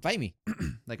 bro. Fight me.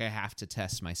 Like I have to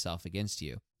test myself against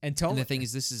you. And Toma. And the thing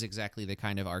is, this is exactly the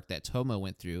kind of arc that Toma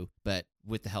went through, but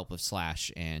with the help of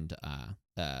Slash and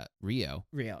Rio.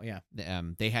 Yeah.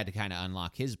 They had to kind of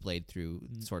unlock his blade through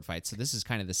sword fights. So this is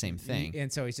kind of the same thing.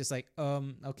 And so he's just like,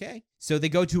 okay. So they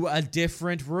go to a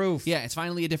different roof. Yeah, it's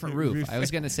finally a different roof. I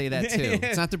was going to say that too.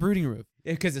 It's not the brooding roof.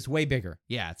 Because it's way bigger.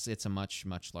 Yeah, it's a much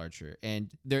larger.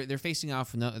 And they're facing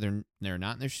off. No, they're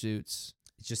not in their suits.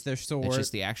 It's just their sword. It's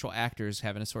just the actual actors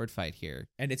having a sword fight here,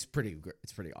 and it's pretty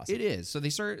awesome. It is. So they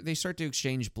start to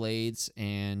exchange blades,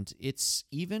 and it's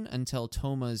even until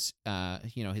Toma's,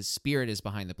 his spirit is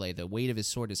behind the blade. The weight of his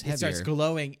sword is heavier. It starts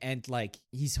glowing, and like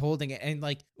he's holding it, and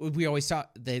like we always saw,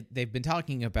 they've been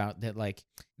talking about that, like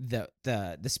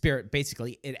the spirit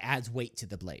basically it adds weight to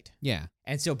the blade. Yeah,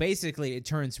 and so basically it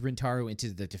turns Rintaro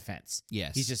into the defense.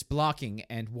 Yes, he's just blocking,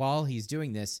 and while he's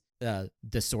doing this,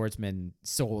 the swordsman's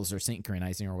souls are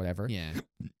synchronizing or whatever. Yeah.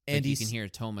 And like you can hear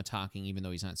Toma talking even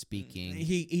though he's not speaking.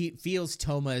 He feels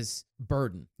Toma's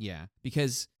burden. Yeah.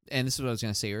 Because, and this is what I was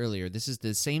going to say earlier, this is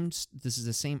the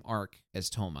same arc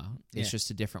as Toma. It's just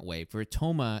a different way. For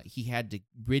Toma, he had to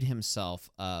rid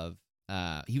himself of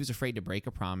he was afraid to break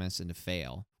a promise and to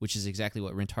fail, which is exactly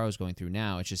what Rintaro's going through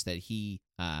now. It's just that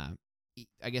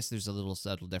I guess there's a little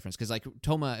subtle difference because, like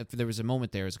Toma, there was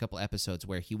a couple episodes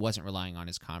where he wasn't relying on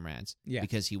his comrades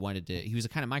because he was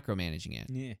kind of micromanaging it.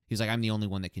 Yeah. He was like, I'm the only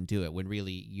one that can do it, when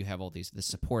really you have all the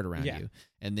support around you.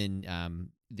 And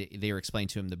then they were explaining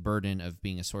to him the burden of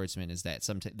being a swordsman is that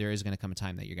there is going to come a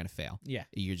time that you're going to fail. Yeah.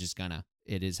 You're just gonna.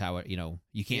 It is how it.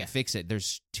 You can't fix it.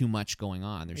 There's too much going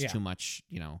on. There's too much.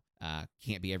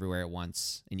 Can't be everywhere at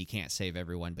once, and you can't save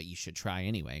everyone, but you should try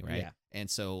anyway, right? Yeah. And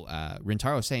so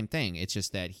Rintaro, same thing. It's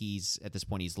just that he's at this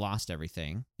point he's lost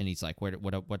everything, and he's like, what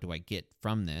do I get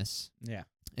from this? Yeah.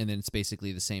 And then it's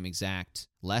basically the same exact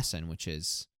lesson, which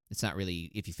is it's not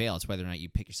really if you fail, it's whether or not you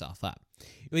pick yourself up.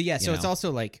 Well, yeah. So it's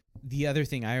also like the other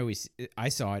thing I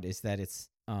saw it is that it's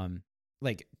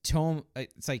like Toma.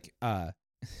 It's like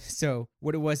so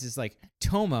what it was is like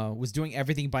Toma was doing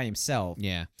everything by himself.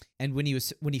 Yeah. And when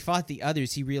he fought the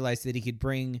others, he realized that he could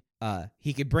bring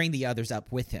the others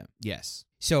up with him. Yes.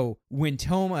 So when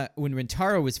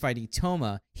Rintaro was fighting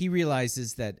Toma,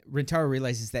 Rintaro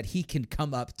realizes that he can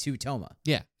come up to Toma.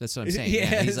 Yeah, that's what I'm saying.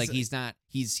 Yeah. He's like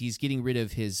he's getting rid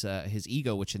of his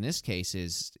ego, which in this case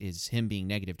is him being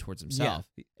negative towards himself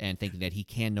and thinking that he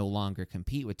can no longer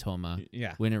compete with Toma.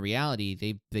 Yeah. When in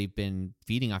reality they've been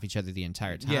feeding off each other the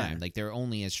entire time. Yeah. Like they're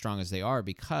only as strong as they are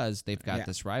because they've got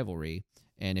this rivalry.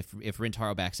 And if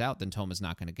Rintaro backs out, then Toma's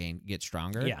not going to get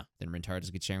stronger. Yeah. Then Rintaro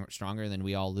does get stronger, and then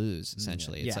we all lose,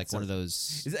 essentially. It's like one of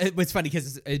those... It's funny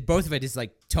because both of it is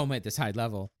like Toma at this high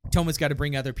level. Toma's got to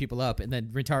bring other people up, and then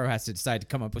Rintaro has to decide to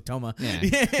come up with Toma. Yeah.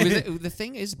 The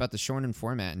thing is about the shonen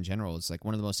format in general, it's like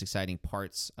one of the most exciting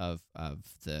parts of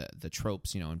the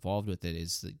tropes involved with it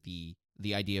is the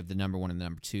idea of the number one and the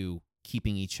number two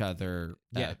keeping each other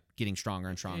getting stronger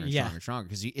and stronger and stronger and stronger,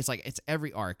 because it's like it's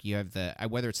every arc you have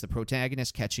whether it's the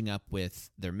protagonist catching up with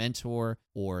their mentor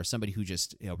or somebody who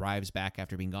just arrives back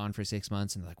after being gone for 6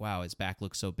 months and like, wow, his back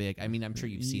looks so big. I mean, I'm sure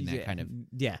you've seen that kind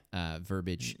of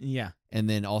verbiage. Yeah. And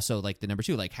then also like the number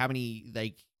two, like how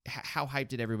hyped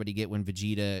did everybody get when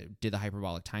Vegeta did the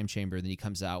hyperbolic time chamber, and then he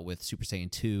comes out with Super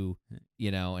Saiyan 2,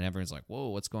 and everyone's like, whoa,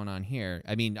 what's going on here?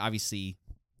 I mean, obviously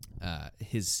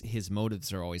his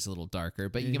motives are always a little darker,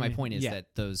 but you get my point is that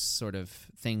those sort of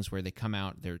things where they're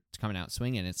coming out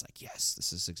swinging, it's like, yes,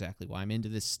 this is exactly why I'm into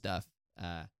this stuff.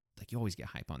 Like you always get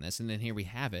hype on this, and then here we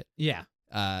have it. Yeah.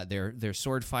 They're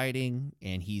sword fighting,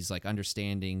 and he's like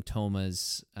understanding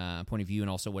Toma's point of view and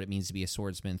also what it means to be a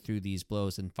swordsman through these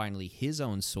blows, and finally his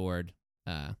own sword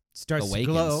starts awakens.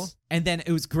 To glow, and then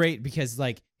it was great because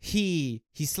like he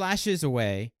slashes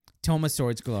away. Toma's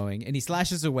sword's glowing, and he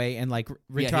slashes away, and like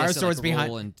Rintaro's sword's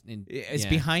behind. It's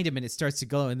behind him, and it starts to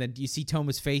glow, and then you see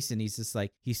Toma's face, and he's just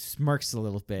like he smirks a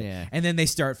little bit, and then they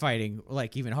start fighting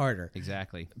like even harder,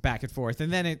 exactly, back and forth,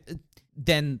 and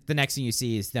then the next thing you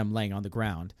see is them laying on the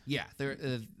ground. Yeah,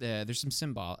 there's some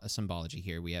symbology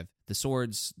here. We have the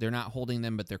swords; they're not holding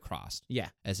them, but they're crossed. Yeah,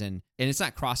 and it's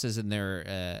not crossed as in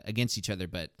they're against each other,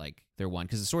 but like they're one,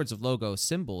 because the Swords of Logo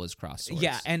symbol is crossed swords.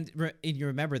 Yeah, and you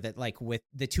remember that like with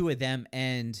the two of them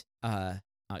and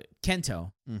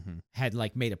Kento had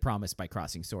like made a promise by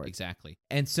crossing swords. Exactly.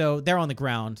 And so they're on the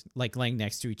ground, like laying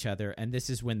next to each other, and this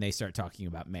is when they start talking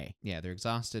about May. Yeah, they're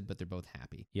exhausted, but they're both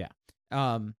happy. Yeah.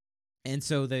 And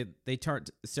so they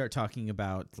start talking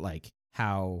about like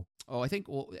how. Oh, I think.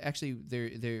 Well, actually,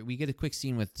 we get a quick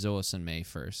scene with Zoas and May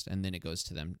first, and then it goes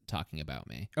to them talking about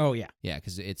May. Oh yeah, Yeah,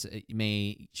 because it's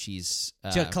May. She's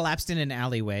collapsed in an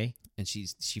alleyway, and she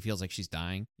feels like she's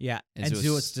dying. Yeah, And and Zeus-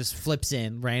 Zeus just flips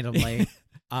in randomly,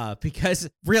 because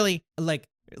really, like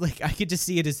I could just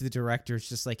see it as the director. It's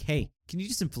just like, hey, can you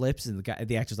do some flips? And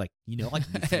the actor's like, I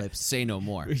can do flips. Say no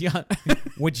more. Yeah.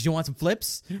 What, did you want some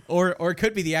flips? Or it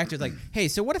could be the actor's like, hey,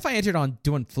 so what if I entered on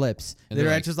doing flips? And The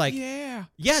they're actor's like, yeah,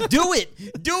 do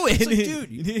it. Do it. It's like,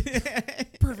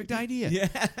 dude, perfect idea.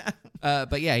 Yeah.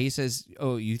 But yeah, he says,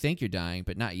 "Oh, you think you're dying,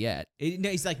 but not yet." No,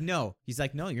 he's like, no. He's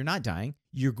like, no, you're not dying.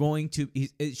 You're going to.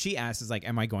 She asks, like,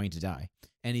 am I going to die?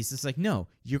 And he's just like, no,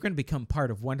 you're going to become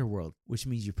part of Wonderworld, which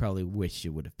means you probably wish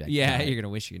you would have been. Yeah, dead. you're gonna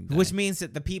wish you could die. Which means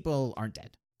that the people aren't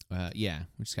dead. Yeah,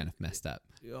 which is kind of messed up.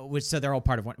 So they're all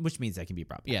part of one, which means they can be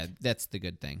brought back. Yeah, that's the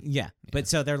good thing. Yeah. But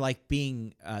so they're like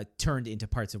being turned into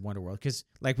parts of Wonderworld because,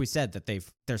 like we said, that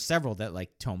there's several that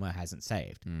like Toma hasn't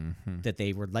saved that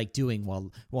they were like doing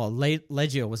while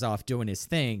Legio was off doing his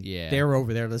thing. Yeah, they were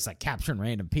over there just like capturing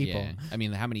random people. Yeah. I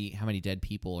mean, how many dead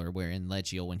people were in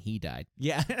Legio when he died?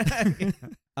 Yeah.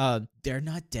 They're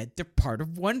not dead. They're part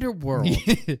of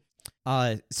Wonderworld.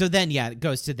 So then, it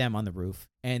goes to them on the roof,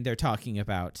 and they're talking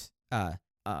about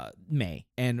May,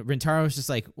 and Rintaro's just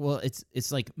like, well,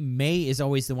 it's like May is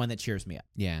always the one that cheers me up.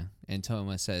 Yeah, and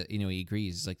Toma says, he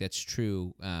agrees. He's like, that's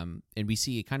true. And we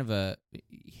see kind of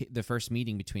the first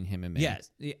meeting between him and May. Yes,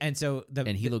 and so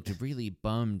and he looked really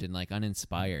bummed and like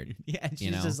uninspired. Yeah, and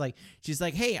she's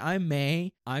like, hey, I'm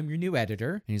May. I'm your new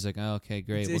editor. And he's like, oh, okay,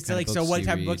 great. It's like, so what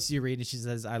type of books do you read? And she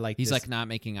says, I like. He's this. like not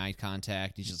making eye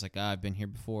contact. He's just like, I've been here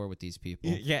before with these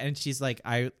people. Yeah, and she's like,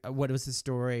 what was the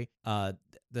story?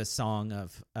 The song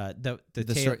of the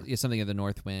story, something of the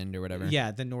North Wind or whatever.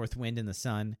 Yeah, the North Wind and the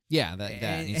Sun. Yeah, that.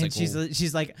 And he's like,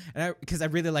 she's like, because I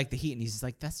really like the heat, and he's just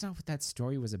like, that's not what that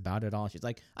story was about at all. She's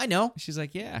like, I know. She's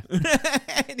like, yeah.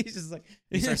 And he's just like,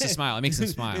 he starts to smile. It makes him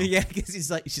smile. Yeah, because he's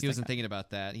like, he wasn't thinking about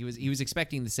that. He was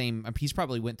expecting the same. He's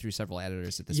probably went through several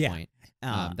editors at this point.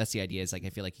 That's the idea. Is like, I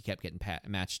feel like he kept getting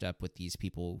matched up with these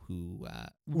people who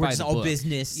works all book.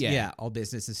 Business. Yeah, all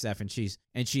business and stuff. And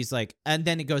she's like, and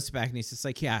then it goes back, and he's just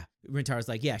like, yeah. Rintaro's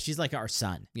like, yeah, she's like our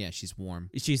son. Yeah, she's warm.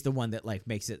 She's the one that like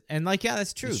makes it, and like, yeah,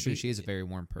 that's true. It's true. She is a very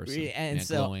warm person, and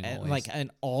so glowing and, always.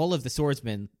 and all of the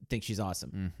swordsmen think she's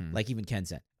awesome. Like even Ken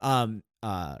said. And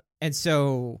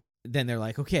so then they're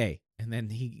like, okay, and then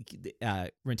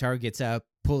Rintaro gets up,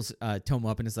 pulls Toma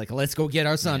up, and is like, let's go get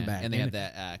our son back. And they have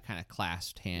that kind of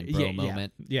clasped hand bro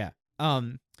moment. Yeah.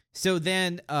 So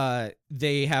then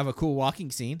they have a cool walking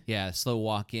scene. Yeah, slow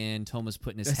walk in. Toma's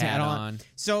putting his hat on.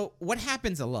 So what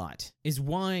happens a lot is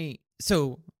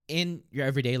so in your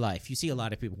everyday life, you see a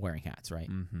lot of people wearing hats, right?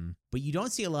 But you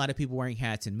don't see a lot of people wearing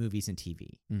hats in movies and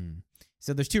TV.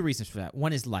 So there's two reasons for that.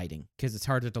 One is lighting, because it's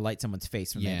harder to light someone's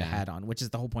face when they have a hat on, which is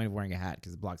the whole point of wearing a hat,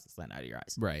 because it blocks the sun out of your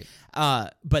eyes. Right.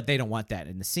 But they don't want that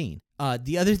in the scene.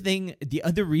 The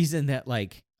other reason that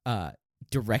like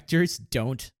directors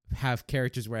don't have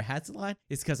characters wear hats a lot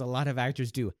is because a lot of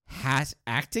actors do hat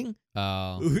acting.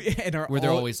 Oh, and where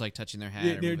they're always like touching their hat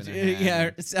or moving their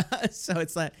hat. Yeah, so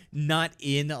it's not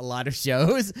in a lot of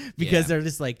shows because they're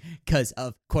just like, because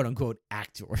of quote unquote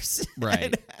actors.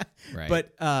 Right. Right.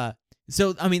 But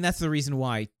so I mean that's the reason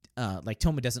why like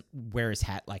Toma doesn't wear his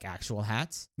hat like actual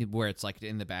hats, where it's like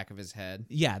in the back of his head.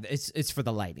 Yeah, it's for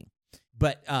the lighting.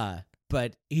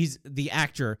 But he's the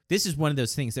actor. This is one of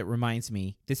those things that reminds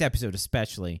me, this episode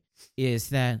especially, is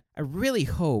that I really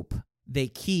hope they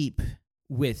keep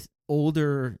with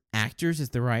older actors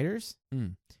as the writers.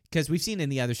 Because we've seen in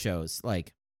the other shows,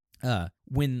 like,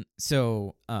 in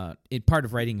part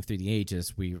of writing through the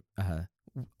ages,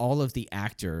 all of the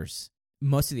actors,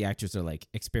 most of the actors are like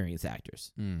experienced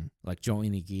actors, like Joe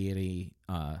Nigiri,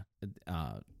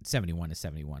 71 to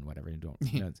 71, whatever.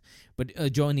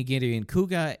 But Joe Nigiri and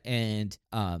Kuga, and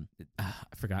I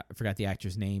forgot the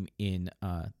actor's name in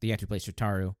the actor who plays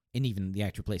Shotaro, and even the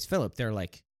actor who plays Philip. They're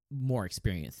like more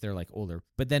experienced. They're like older.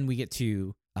 But then we get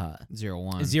to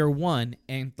 01,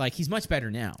 and like he's much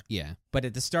better now. Yeah, but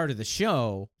at the start of the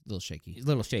show, a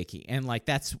little shaky, and like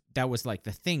that was like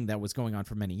the thing that was going on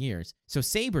for many years. So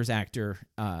Saber's actor,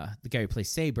 the guy who plays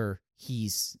Saber, the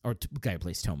guy who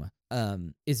plays Toma,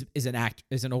 is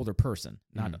an older person,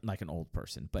 not like an old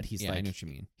person, but he's like, I know what you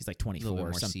mean. He's like 24 a little bit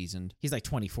or more something. Seasoned. He's like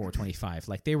 24, 25.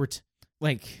 Like they were.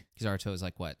 Like Kizaruto is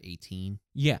like what, 18?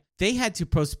 Yeah, they had to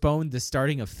postpone the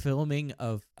starting of filming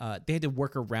of. They had to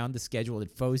work around the schedule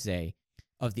at Fose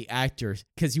of the actors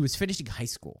because he was finishing high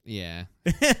school. Yeah,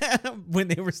 when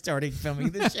they were starting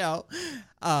filming the show.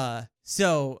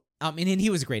 So And he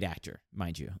was a great actor,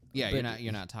 mind you. Yeah, But-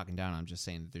 you're not talking down. I'm just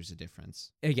saying that there's a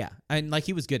difference. Yeah, and like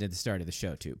he was good at the start of the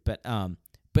show too. But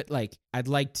like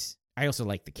I also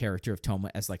liked the character of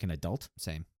Toma as like an adult.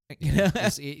 Same. You know?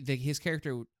 His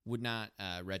character would not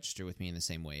register with me in the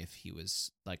same way if he was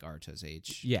like Arto's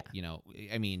age. Yeah. You know,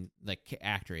 I mean, like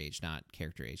actor age, not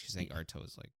character age, because I think Arto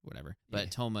is like whatever. But Yeah.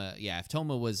 Toma, if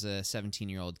Toma was a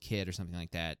 17-year-old kid or something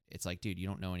like that, it's like, dude, you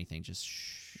don't know anything. Just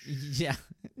shh. Yeah.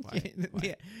 Why?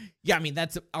 Yeah. I mean,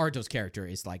 that's Arto's character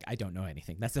is like, I don't know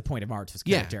anything. That's the point of Arto's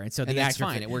Yeah. character. And so the And that's actor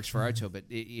fine. It works for Arto. But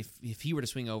if he were to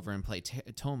swing over and play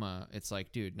Toma, it's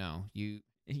like, dude, no, you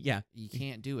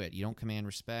can't do it. You don't command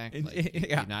respect. Like,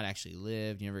 you've not actually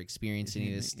lived. You never experienced any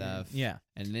of this stuff. Yeah.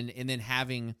 And then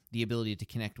having the ability to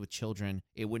connect with children,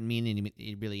 it wouldn't mean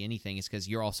really anything. It's because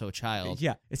you're also a child.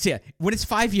 Yeah. When it's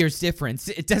 5 years difference,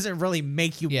 it doesn't really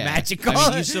make you magical. I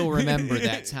mean, you still remember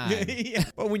that time. Yeah.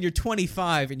 But when you're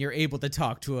 25 and you're able to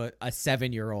talk to a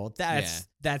 7-year-old,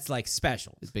 that's like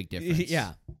special. It's a big difference.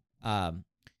 Yeah.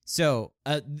 So,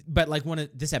 but like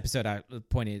this episode I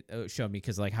showed me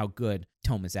because like how good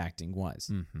Toma's acting was,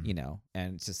 Mhm. you know,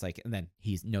 and it's just like, and then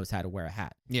he knows how to wear a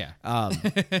hat, Yeah.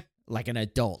 like an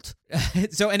adult.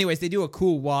 So, anyways, they do a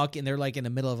cool walk and they're like in the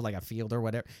middle of like a field or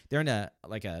whatever. They're in a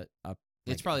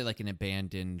It's probably like an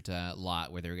abandoned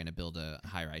lot where they're going to build a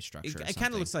high-rise structure. It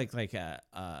kind of looks like a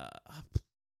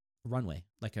runway,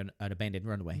 like an abandoned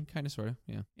runway. Kind of, sort of,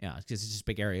 yeah. Yeah, because it's just a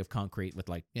big area of concrete with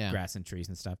like Yeah. grass and trees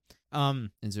and stuff. And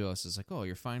Zuos is like, "Oh,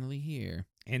 you're finally here."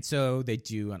 And so they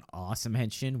do an awesome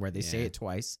henshin where they say Yeah. it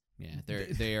twice. Yeah,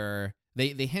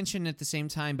 they henshin at the same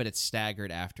time, but it's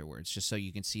staggered afterwards, just so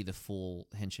you can see the full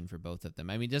henshin for both of them.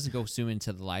 I mean, it doesn't go zoom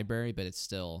into the library, but it's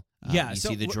still you so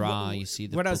see the draw, you see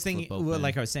the what I was book thinking. flip open. Well,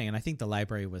 like I was saying, and I think the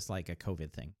library was like a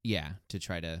COVID thing, to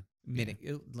try to.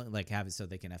 like have it so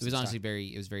they can have. It was some honestly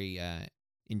stock. very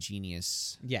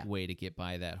ingenious way to get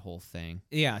by that whole thing.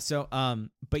 Yeah. So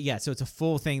but yeah, so it's a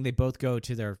full thing. They both go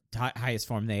to their highest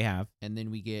form they have. And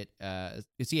then we get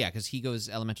because he goes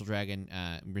Elemental Dragon,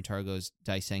 Rintaro goes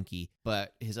Daisenki,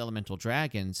 but his Elemental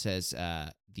Dragon says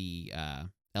the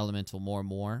Elemental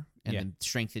more, and then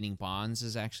strengthening bonds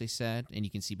is actually said, and you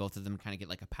can see both of them kind of get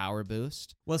like a power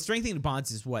boost. Well, strengthening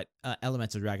bonds is what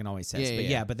Elemental Dragon always says.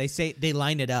 Yeah, but they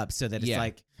line it up so that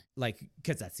it's like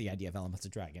because that's the idea of Elemental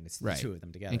Dragon. It's the two of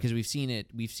them together. Because we've seen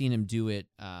him do it.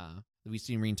 We've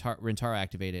seen Rintaro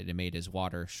activate it, and it made his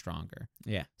water stronger.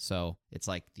 Yeah. So it's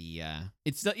like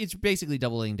it's basically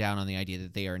doubling down on the idea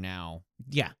that they are now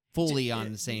fully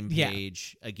on the same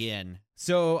page again.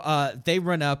 So they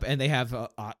run up and they have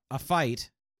a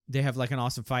fight. They have like an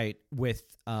awesome fight with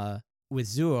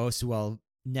Zuos while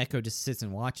Neko just sits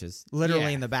and watches,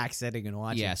 literally in the back sitting and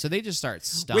watching. Yeah, so they just start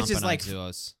stomping is like, on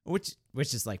Zuos.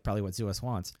 Which is like probably what Zuos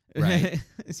wants. Right.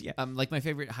 Yeah. Like my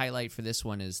favorite highlight for this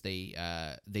one is they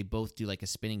both do like a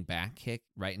spinning back kick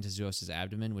right into Zuos'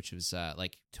 abdomen, which was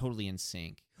like totally in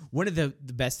sync. One of the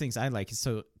best things I like is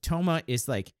so Toma is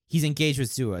like, he's engaged with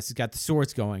Zuos. He's got the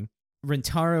swords going.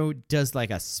 Rintaro does like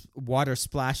a water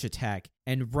splash attack,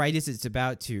 and right as it's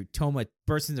about to, Toma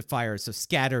bursts into fire, so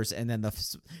scatters, and then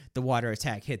the water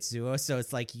attack hits Zuos. So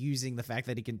it's like using the fact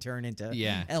that he can turn into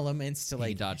elements to He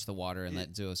like dodge the water and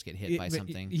let Zuos get hit by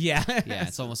something. Yeah, yeah,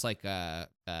 it's almost like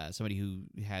somebody who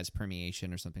has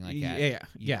permeation or something like that.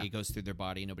 Yeah. It goes through their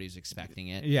body. Nobody's expecting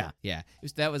it. Yeah.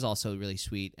 That was also really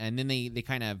sweet. And then they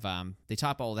kind of they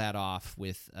top all that off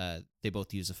with they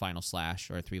both use a final slash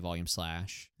or a 3-volume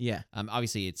slash. Yeah.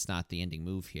 Obviously, it's not the ending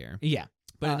move here. Yeah.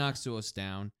 But it knocks Zuos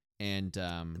down. And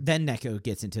then Neko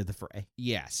gets into the fray.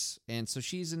 Yes. And so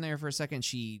she's in there for a second.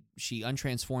 She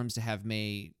untransforms to have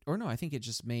May, or no, I think it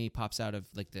just May pops out of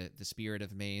like the spirit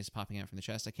of May is popping out from the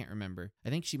chest. I can't remember. I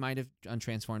think she might have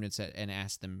untransformed and said and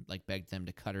asked them, like begged them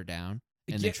to cut her down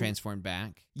and then transformed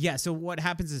back. Yeah. So what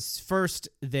happens is first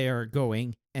they're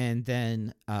going, and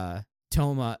then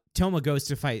Toma goes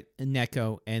to fight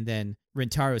Neko, and then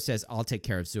Rintaro says, "I'll take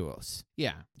care of Zuos."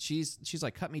 Yeah. She's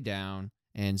like, cut me down.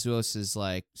 And Zuos is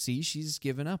like, see, she's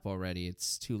given up already.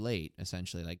 It's too late,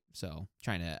 essentially. Like, so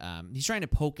he's trying to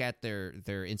poke at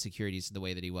their insecurities the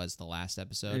way that he was the last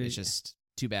episode. It's just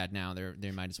too bad now.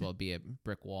 There might as well be a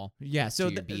brick wall. Yeah. So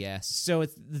BS. So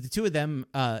it's the two of them.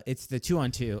 It's the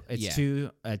 2-on-2. It's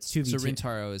 2v2. So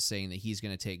Rintaro is saying that he's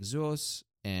going to take Zuos,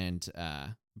 and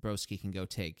Broski can go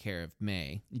take care of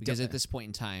May, because at this point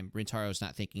in time, Rintaro's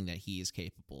not thinking that he is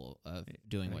capable of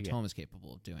doing what Toma's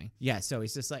capable of doing. Yeah, so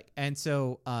he's just like, and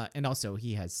so, and also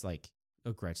he has like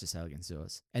a grudge to settle against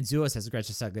Zuos. And Zuos has a grudge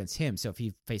to settle against him, so if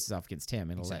he faces off against him,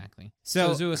 it'll Exactly.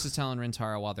 So Zeus is telling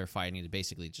Rintaro while they're fighting to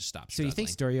basically just stop So struggling. you think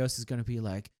Storios is going to be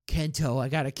like, Kento, I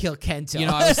got to kill Kento. You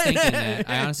know, I was thinking that.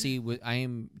 I honestly, I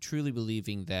am truly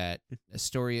believing that a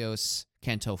Storios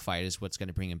Kento fight is what's going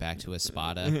to bring him back to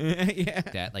Espada. Yeah.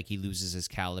 That, like, he loses his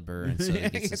caliber and so he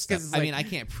gets his It's stuff. 'cause it's I like- mean, I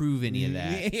can't prove any of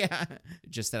that. Yeah.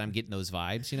 Just that I'm getting those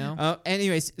vibes, you know?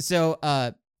 Anyways, so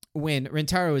when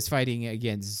Rintaro is fighting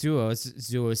against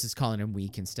Zuos is calling him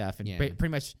weak and stuff, and Yeah. pretty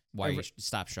much. Why you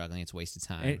stop struggling? It's a waste of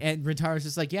time. And Rintaro's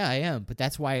just like, yeah, I am, but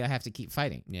that's why I have to keep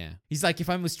fighting. Yeah, He's like, if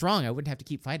I was strong, I wouldn't have to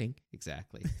keep fighting.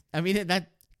 exactly. I mean,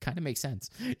 that kind of makes sense.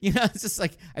 You know, it's just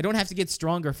like, I don't have to get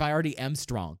stronger if I already am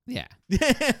strong. Yeah.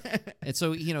 And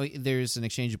so, you know, there's an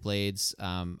exchange of blades.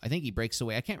 I think he breaks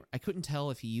away. I couldn't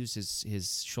tell if he used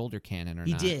his shoulder cannon or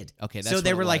He not. did. Okay, that's so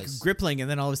they what were it like was. grippling, and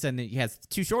then all of a sudden he has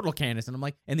 2 shoulder cannons, and I'm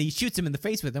like, and then he shoots him in the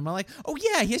face with them. I'm like, oh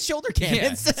yeah, he has shoulder Yeah,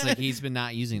 cannons. it's like he's been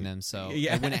not using them. So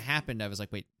Yeah. when it happened, I was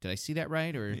like, wait, did I see that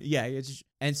right? Or Yeah,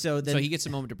 and so then so he gets a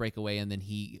moment to break away, and then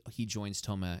he joins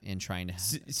Toma in trying to.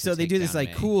 so they do this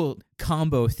like cool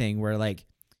combo thing where like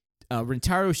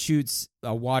Rintaro shoots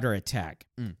a water attack,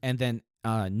 and then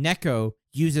Neko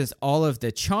uses all of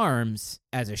the charms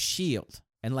as a shield,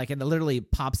 and like it literally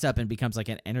pops up and becomes like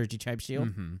an energy type shield.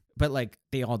 Mm-hmm. But like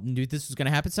they all knew this was going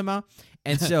to happen somehow,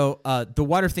 and so the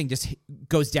water thing just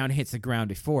goes down and hits the ground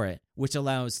before it, which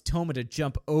allows Toma to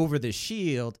jump over the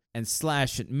shield and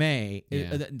slash at Mei,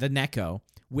 the Neko,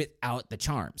 without the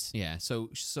charms. Yeah. So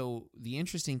the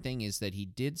interesting thing is that he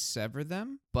did sever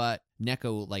them, but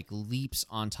Neko like leaps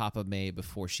on top of Mei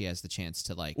before she has the chance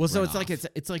to like. Well, so run it's like off.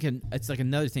 it's like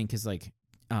another thing because like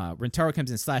Rintaro comes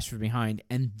and slashes from behind,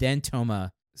 and then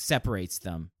Toma separates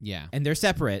them, Yeah. and they're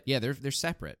separate. Yeah, they're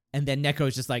separate. And then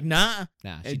Neko's just like, nah.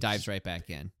 Nah, she And dives right back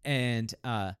in. And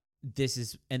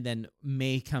and then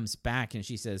Mei comes back and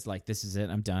she says like, this is it.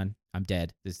 I'm done. I'm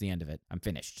dead. This is the end of it. I'm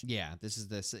finished. Yeah, it's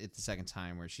the second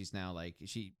time where she's now like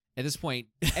at this point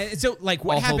And so like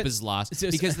what all happened? hope is lost so-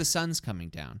 because the sun's coming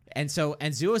down. and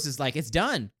Zeus is like, it's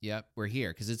done. Yep, we're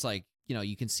here because it's like, you know,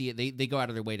 you can see it. They go out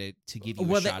of their way to give you a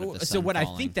Well, shot of the sun so what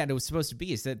falling. I think that it was supposed to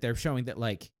be is that they're showing that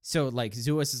like, so like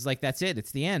Zeus is like, that's it.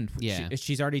 It's the end. Yeah.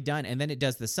 She's already done. And then it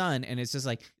does the sun, and it's just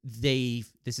like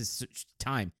this is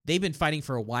time. They've been fighting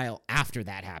for a while after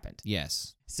that happened.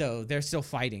 Yes. So they're still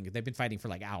fighting. They've been fighting for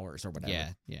like hours or whatever.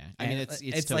 Yeah. I mean, And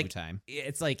it's Toba like time.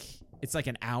 It's like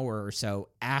an hour or so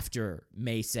after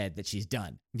Mei said that she's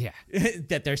done. Yeah.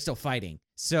 That they're still fighting.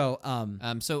 So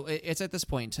So it's at this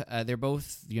point. They're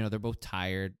both, you know, they're both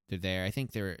tired. They're there. I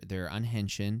think they're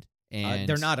unhinged and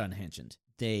they're not unhinged.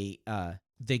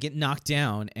 They get knocked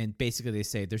down, and basically they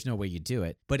say there's no way you do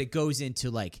it. But it goes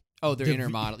into like Oh, their the inner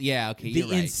v- model. Yeah. Okay. the You're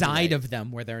right, you're inside right. of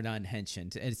them where they're not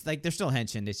unhinged. It's like they're still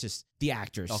hinged. It's just the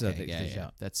actors. So Okay. they Yeah. show.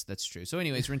 That's true. So,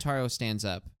 anyways, Rintaro stands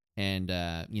up. And,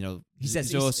 you know, He says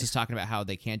Zeus is talking about how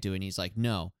they can't do it. And he's like,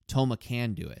 no, Toma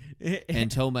can do it.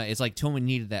 And Toma, it's like Toma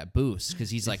needed that boost because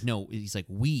he's like, no, he's like,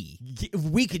 we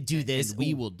could do this. and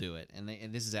we will do it. And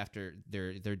this is after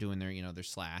they're doing their, you know, their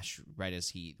slash right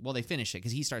as they finish it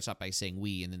because he starts off by saying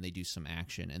we, and then they do some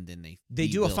action, and then they They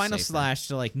do a final slash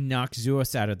to like knock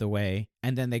Zeus out of the way,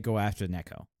 and then they go after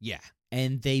Neko. Yeah.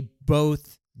 And they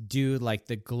both do like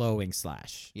the glowing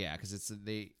slash, Yeah, because it's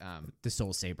the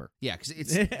soul saber. Yeah, because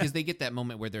it's because they get that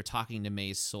moment where they're talking to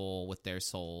Mei's soul with their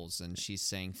souls, and she's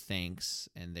saying thanks,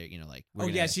 and they're, you know, like, we're Oh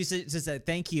gonna- yeah, she says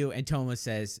thank you, and Toma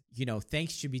says, you know,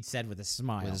 thanks should be said with a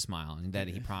smile. with a smile, and that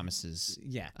he promises.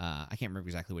 Yeah, I can't remember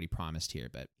exactly what he promised here,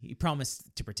 but he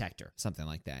promised to protect her. something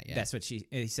like that. Yeah, That's what he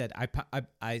said.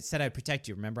 I said I'd protect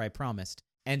you. Remember, I promised.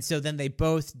 And so then they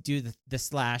both do the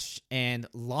slash and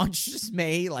launches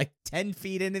Mei like 10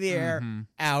 feet into the air Mhm.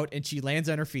 out, and she lands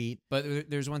on her feet. But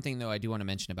there's one thing though I do want to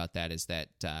mention about that is that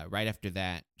right after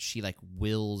that she like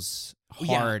wills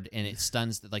Yeah. hard and it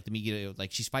stuns like the Megiddo,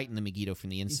 like she's fighting the Megiddo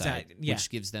from the inside, yeah. which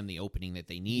gives them the opening that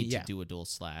they need Yeah. to do a dual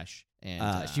slash.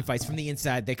 And She fights from the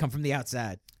inside. They come from the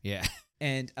outside. yeah.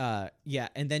 And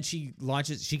and then she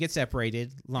launches. She gets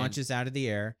separated, launches out of the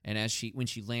air. And when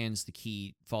she lands, the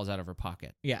key falls out of her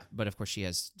pocket. Yeah, But of course, she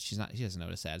doesn't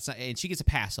notice that. It's not, and she gets a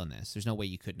pass on this. There's no way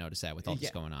you could notice that with all this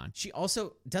Yeah. going on. she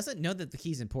also doesn't know that the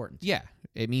key's important. Yeah,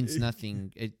 it means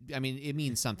nothing. It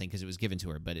means something because it was given to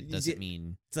her, but it doesn't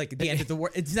mean. It's like the end of the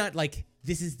world. It's not like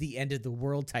this is the end of the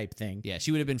world type thing. Yeah,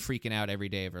 she would have been freaking out every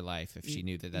day of her life if she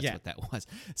knew that that's Yeah. what that was.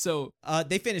 So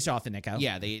They finish off the Neko.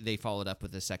 yeah, they followed up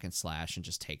with a second slash and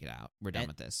just take it out. We're done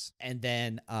with this. And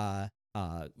then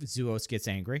Zeus gets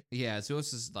angry. Yeah,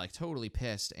 Zeus is like totally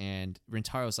pissed, and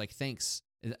Rintaro's like, "Thanks."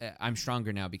 I'm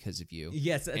stronger now because of you.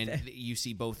 Yes, And you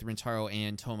see both Rintaro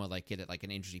and Toma like get it like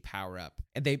an energy power up.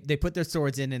 and they put their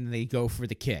swords in and they go for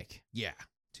the kick. Yeah,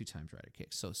 2 times rider kick,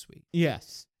 so sweet.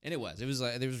 Yes. And it was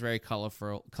very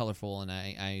colorful, and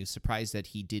I was surprised that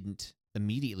he didn't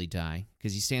immediately die,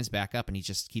 because he stands back up and he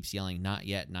just keeps yelling not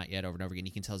yet over and over again.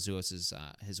 You can tell Zeus's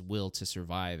his will to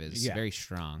survive is very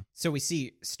strong. So we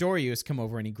see Storius come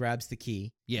over and he grabs the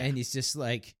key. Yeah. And he's just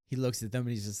like, he looks at them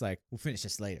and he's just like, we'll finish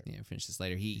this later. Yeah, finish this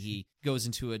later. He goes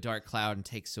into a dark cloud and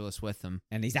takes Zeus with him,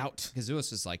 And he's out. because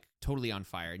Zeus is like totally on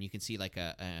fire, and you can see like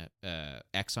a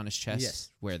X on his chest. Yes.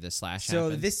 Where the slash So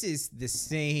happened. this is the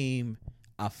same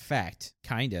effect,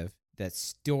 kind of, that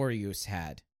Storius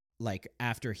had, like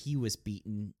after he was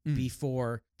beaten,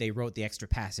 before they wrote the extra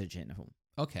passage in him.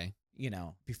 Okay. You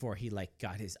know, before he like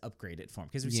got his upgraded form,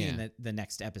 because we've seen the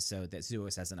next episode that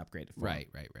Zeus has an upgraded form. Right.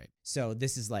 So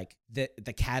this is like the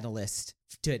catalyst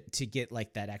to get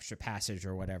like that extra passage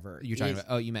or whatever. You're talking about?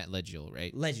 Oh, you meant Legiel,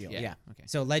 right? Legiel, yeah. Okay.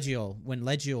 So Legiel, when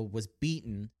Legiel was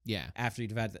beaten, Yeah. after he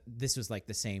divided, this was like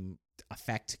the same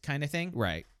effect kind of thing.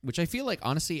 Right. Which I feel like,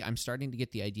 honestly, I'm starting to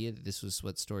get the idea that this was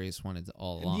what Storius wanted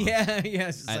all along. Yeah.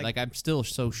 It's I'm still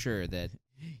so sure that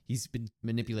he's been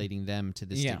manipulating them to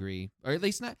this degree, or at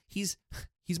least not. He's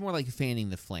more like fanning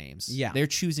the flames. Yeah. They're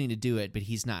choosing to do it, but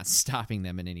he's not stopping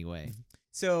them in any way.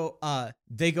 So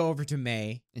they go over to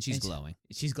May, And she's glowing.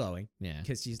 She's glowing Yeah.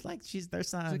 because she's their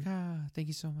son. She's like, thank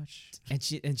you so much.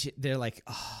 And they're like,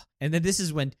 oh. And then this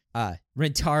is when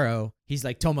Rintaro, he's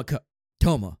like, Toma.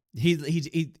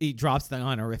 He drops the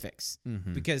honorifics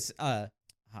Mm-hmm. because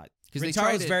they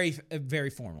try Rintaro's to- very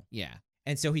formal. Yeah.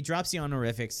 And so he drops the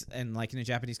honorifics, and like in a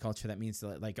Japanese culture, that means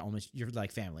that, like almost you're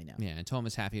like family now. Yeah. And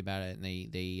Toma's happy about it, and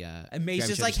they And May's grab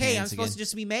just each like, other's hey, I'm hands supposed again. to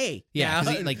just be May. Yeah,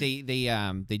 You know?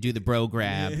 because they do the bro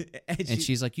grab, and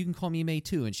she's like, you can call me May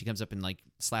too, and she comes up and like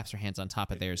slaps her hands on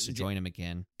top of theirs to join him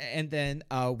again. And then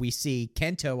we see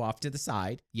Kento off to the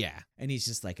side, Yeah, and he's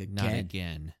just like, not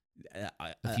again.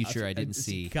 A future I didn't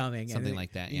see coming, something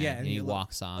like that. Yeah, and he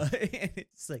walks off. And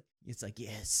it's like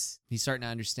yes, He's starting to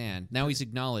understand. Now he's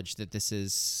acknowledged that this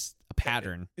is a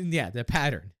pattern. yeah, the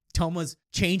pattern. Toma's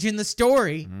changing the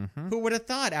story. Mm-hmm. Who would have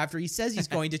thought? After he says he's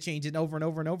going to change it over and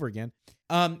over and over again.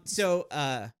 So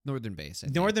Northern Base. I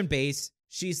think. Northern Base.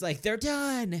 She's like, they're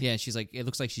done. Yeah, she's like, it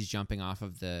looks like she's jumping off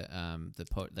of the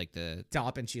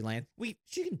Top, and she lands.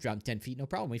 She can jump 10 feet, no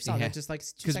problem. We've saw Yeah. that just like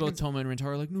 2 because both seconds. Toma and Rintaro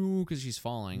are like, no, because she's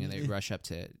falling, and they rush up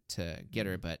to get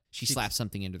her, but she slaps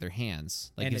something into their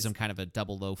hands, like And gives it's- them kind of a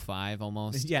 005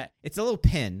 almost. Yeah, it's a little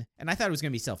pin, and I thought it was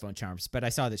gonna be cell phone charms, but I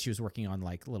saw that she was working on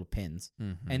like little pins,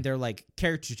 Mhm. and they're like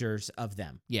caricatures of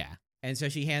them. Yeah, And so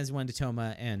she hands one to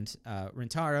Toma and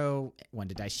Rintaro, one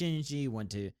to Daishinji, one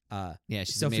to yeah,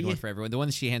 she's Sophia. made one for everyone. The one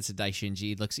that she hands to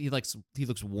Daishinji he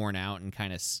looks worn out and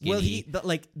kind of skinny.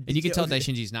 well, and you can tell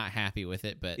Daishinji's not happy with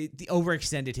it, but the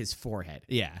overextended his forehead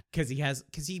yeah. because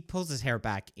he pulls his hair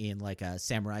back in like a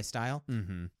samurai style,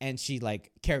 Mm-hmm. and she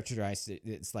like characterized it.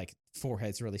 It's like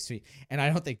forehead's really sweet, and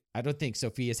I don't think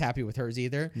Sophia's happy with hers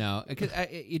either. No, because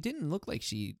it didn't look like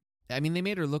she. I mean, they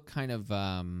made her look kind of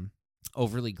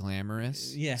overly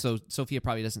glamorous. Yeah. So Sophia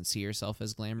probably doesn't see herself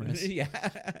as glamorous, Yeah.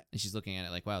 and she's looking at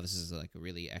it like, "Wow, this is like a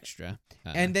really extra."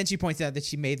 And then she points out that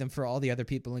she made them for all the other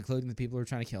people, including the people who were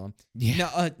trying to kill him. yeah,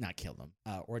 No, not kill them,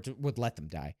 would let them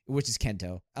die, which is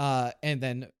Kento. And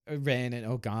then Ren and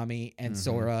Ogami and Mhm.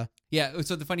 Sora. yeah.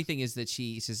 So the funny thing is that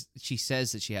she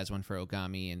says that she has one for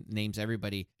Ogami and names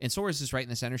everybody, and Sora's just right in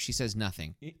the center. She says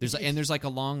nothing. There's like a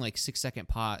long like 6-second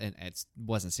pause, and it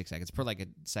wasn't 6 seconds, per like a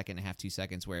second and a half, 2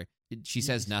 seconds, where she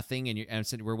says nothing,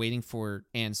 and we're waiting for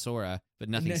Ann Sora, but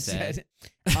nothing said.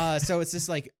 So it's just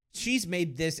like she's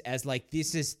made this as like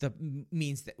this is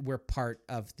means that we're part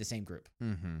of the same group.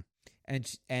 Mm-hmm.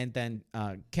 And then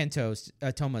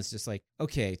Toma's just like,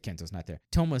 okay, Kento's not there.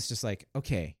 Toma's just like,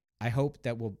 okay, I hope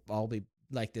that we'll all be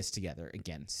like this together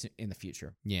again in the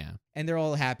future. Yeah. And they're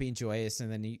all happy and joyous.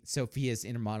 And then Sophia's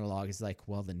inner monologue is like,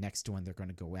 well, the next one they're going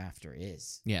to go after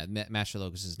is. Yeah. Master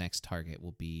Logos' next target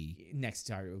will be Next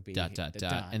target would be ...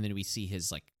 And then we see his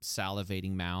like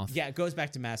salivating mouth. Yeah, it goes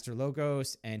back to Master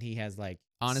Logos, and he has like.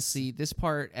 Honestly, this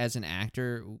part as an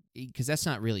actor, because that's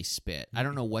not really spit. I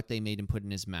don't know what they made him put in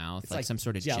his mouth, It's like like some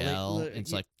sort of jelly. gel.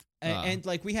 It's like, And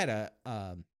like we had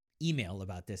a email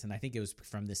about this, and I think it was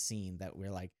from this scene that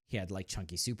we're like he had like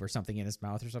chunky soup or something in his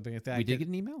mouth or something like that. we did get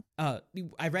an email?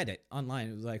 I read it online.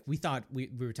 It was like we thought we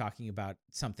were talking about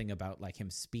something about like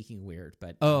him speaking weird,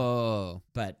 but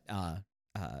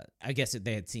I guess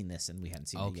they had seen this and we hadn't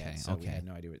seen it yet, so we had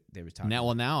no idea what they were talking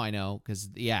about. Now I know, because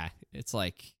yeah, it's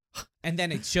like And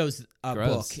then it shows a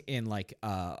Gross. book in like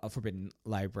a forbidden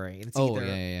library. And it's Oh, either,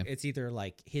 yeah. It's either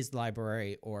like his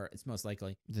library or it's most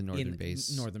likely The Northern in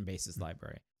Base. Northern Base's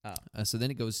library. So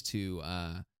then it goes to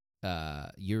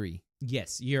Yuri.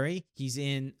 Yes, Yuri. He's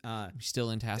in He's still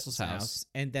in Tassel's house.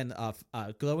 and then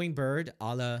glowing bird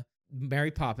a la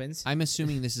Mary Poppins. I'm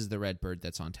assuming this is the red bird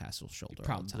that's on Tassel's shoulder. all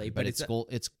the Probably, time, but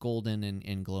it's golden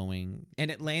and glowing.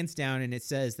 And it lands down and it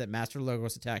says that Master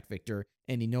Logos attacked Victor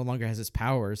and he no longer has his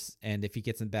powers. And if he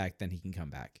gets them back, then he can come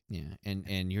back. Yeah,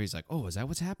 and Yuri's like, oh, is that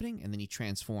what's happening? And then he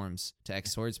transforms to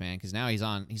X Swordsman because now he's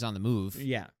on the move.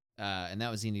 Yeah. And that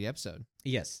was the end of the episode.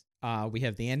 Yes. We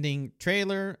have the ending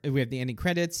trailer. We have the ending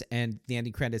credits, and the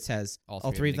ending credits has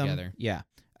all three of them together. Yeah.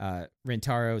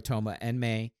 Rintaro, Toma, and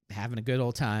May having a good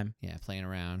old time. Yeah, playing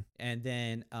around. And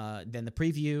then the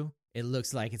preview. It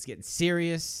looks like it's getting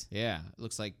serious. Yeah, it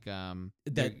looks like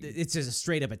It's just a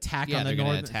straight up attack yeah, on the they're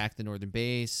gonna northern. attack the northern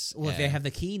base. Well, they have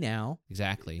the key now.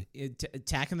 Exactly.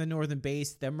 Attacking the northern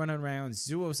base, them running around.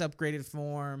 Zuo's upgraded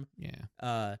form.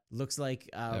 Yeah. Looks like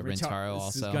Rintaro is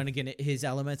also going to get his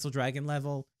elemental dragon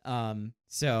level.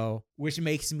 So which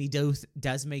makes me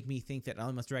does make me think that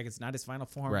elemental dragon's not his final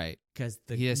form, right? Because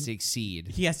he has to exceed.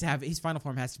 He has to have his final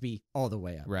form has to be all the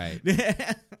way up, right?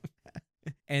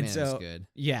 And Man, so that's good.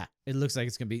 Yeah, it looks like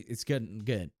it's good and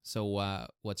good. So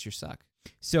what's your suck?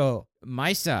 So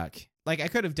my suck, like I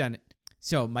could have done it.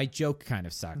 So my joke kind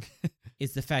of suck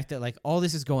is the fact that like all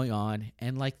this is going on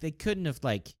and like they couldn't have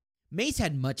like May's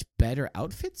had much better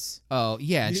outfits. Oh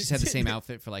yeah, she's had the same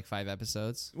outfit for like 5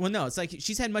 episodes. Well, no, it's like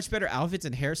she's had much better outfits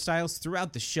and hairstyles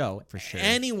throughout the show. For sure,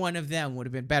 any one of them would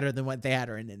have been better than what they had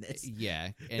her in this. Yeah,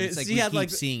 and it's like she we had, keep like,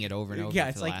 seeing it over and over. Yeah, for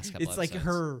it's the like last couple it's like episodes.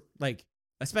 her like.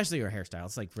 Especially her hairstyle.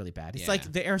 It's like really bad. It's Yeah.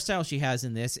 like the hairstyle she has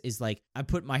in this is like, I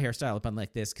put my hairstyle up on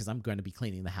like this because I'm going to be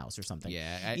cleaning the house or something.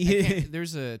 Yeah, I can't,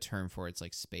 there's a term for it. It's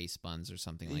like space buns or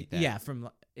something like that. Yeah,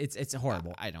 it's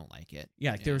horrible. I don't like it.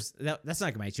 Yeah, like there's that's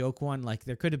not my joke one. Like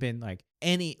there could have been like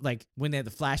any like when they had the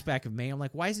flashback of May. I'm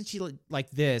like, why isn't she like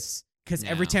this? Because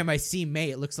every time I see May,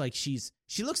 it looks like she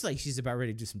looks like she's about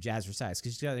ready to do some jazzercise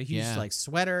because she's got a huge like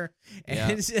sweater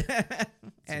and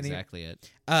That's exactly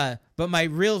it. But my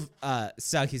real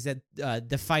suck is that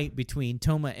the fight between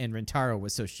Toma and Rintaro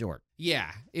was so short.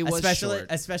 Yeah, it was short.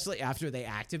 Especially after they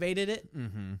activated it.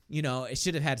 Mm-hmm. You know, it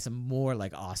should have had some more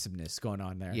like awesomeness going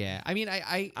on there. Yeah, I mean,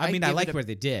 I like what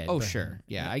they did. Oh but, sure,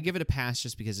 yeah, I give it a pass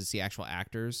just because it's the actual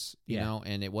actors, you know,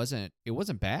 and it wasn't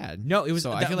bad. No, it was.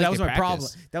 So I feel like that was my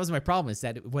practiced. problem. That was my problem is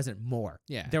that it wasn't more.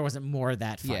 Yeah, there wasn't more of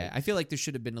that fight. Yeah, I feel like there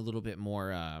should have been a little bit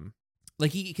more.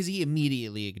 Like because he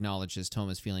immediately acknowledges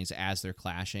Toma's feelings as they're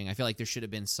clashing. I feel like there should have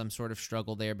been some sort of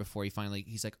struggle there before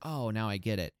he's like, oh, now I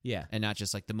get it. Yeah, and not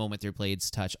just like the moment their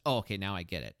blades touch. Oh, okay, now I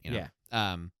get it. You know?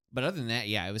 Yeah. But other than that,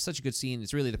 yeah, it was such a good scene.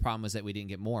 It's really the problem was that we didn't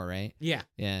get more, right? Yeah.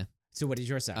 Yeah. So what is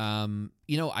your suck?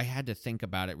 You know, I had to think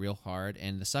about it real hard,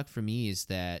 and the suck for me is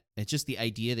that it's just the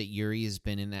idea that Yuri has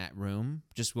been in that room,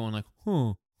 just going like,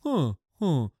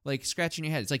 like scratching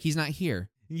your head. It's like he's not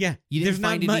here. Yeah, you didn't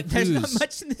find any clues. There's not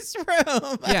much in this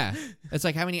room. Yeah, it's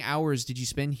like how many hours did you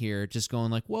spend here, just going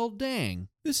like, well, dang,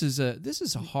 this is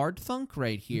a hard thunk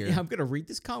right here. Yeah, I'm gonna read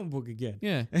this comic book again.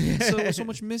 Yeah, so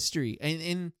much mystery,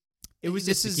 and it was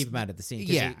just to keep him out of the scene.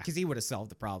 Because he would have solved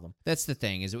the problem. That's the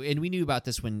thing and we knew about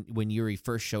this when Yuri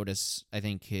first showed us. I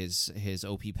think his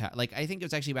OP like I think it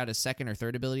was actually about his second or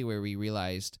third ability where we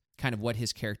realized kind of what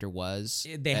his character was,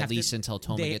 at least until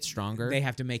Toma gets stronger. They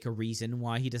have to make a reason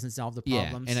why he doesn't solve the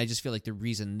problems. Yeah, and I just feel like the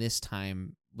reason this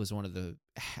time was one of the.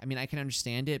 I mean, I can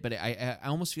understand it, but I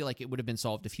almost feel like it would have been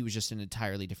solved if he was just in an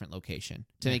entirely different location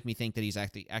to make me think that he's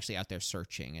actually out there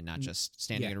searching and not just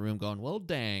standing in a room going, well,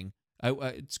 dang.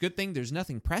 It's a good thing there's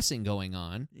nothing pressing going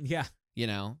on. Yeah. You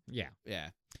know? Yeah. Yeah.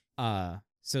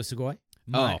 So Sugoi?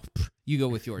 You go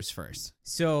with yours first.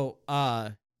 So,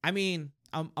 I mean,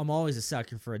 I'm always a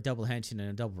sucker for a double henshin and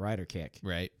a double rider kick.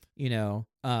 Right. You know?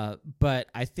 But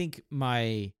I think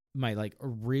my like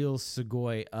real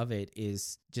Sugoi of it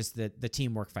is just the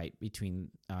teamwork fight between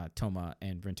Toma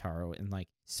and Rintaro, and like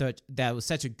that was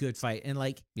such a good fight, and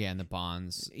like and the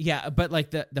bonds, but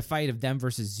like the fight of them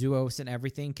versus Zuos and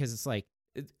everything, because it's like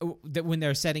when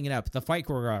they're setting it up, the fight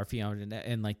choreography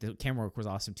and like the camera work was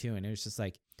awesome too, and it was just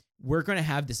like, we're gonna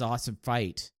have this awesome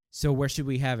fight. So where should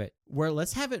we have it?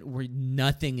 Let's have it where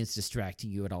nothing is distracting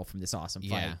you at all from this awesome fight.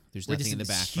 Yeah, there's nothing in the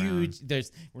background.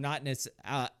 We're not in this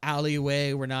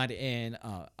alleyway. We're not in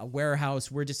a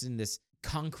warehouse. We're just in this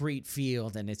concrete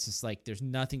field, and it's just like there's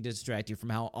nothing to distract you from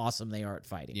how awesome they are at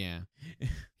fighting. Yeah,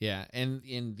 yeah, and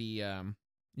in the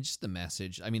It's just the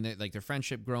message. I mean, like their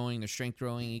friendship growing, their strength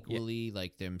growing equally,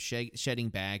 like them shedding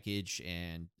baggage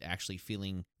and actually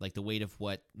feeling like the weight of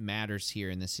what matters here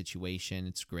in this situation.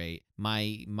 It's great.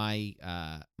 My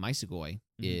Sugoi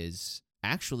is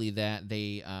actually that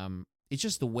they it's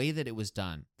just the way that it was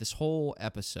done. This whole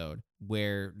episode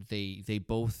where they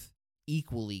both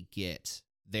equally get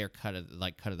their cut of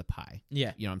the pie.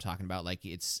 Yeah. You know what I'm talking about? Like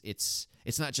it's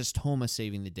not just Toma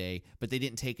saving the day, but they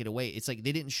didn't take it away. It's like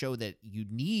they didn't show that you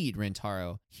need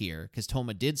Rintaro here because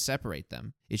Toma did separate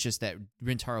them. It's just that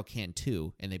Rintaro can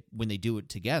too, and when they do it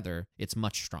together, it's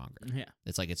much stronger. Yeah.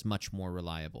 It's like it's much more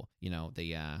reliable. You know,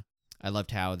 I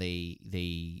loved how they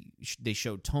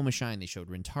showed Toma shine, they showed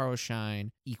Rintaro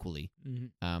shine equally.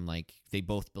 Mm-hmm. Like they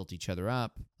both built each other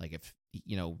up. Like if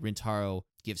Rintaro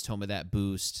gives Toma that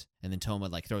boost, and then Toma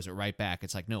like throws it right back.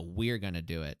 It's like, no, we're gonna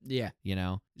do it. Yeah.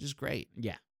 It's just great.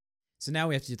 Yeah. So now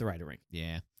we have to do the Rider Ring.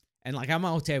 Yeah. And like I'm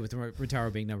okay with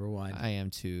Rintaro being number 1. I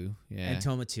am too. Yeah. And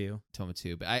Toma 2. Toma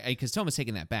 2. But because Toma's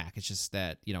taking that back. It's just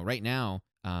that, right now,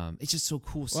 it's just so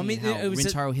cool seeing how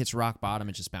Rintaro hits rock bottom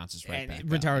and just bounces right back.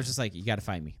 Rintaro's just like, you got to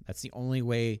fight me. That's the only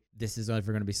way this is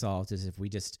ever going to be solved is if we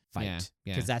just fight.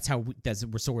 Yeah. Because that's how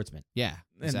we're swordsmen. Yeah,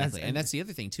 exactly. And that's the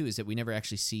other thing, too, is that we never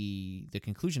actually see the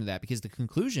conclusion of that because the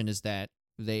conclusion is that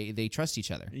they trust each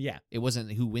other. Yeah. It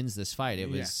wasn't who wins this fight. It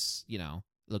was,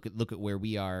 look at where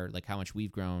we are, like how much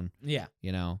we've grown. Yeah.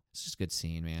 It's just good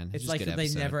scene, man. It's like they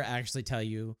never actually tell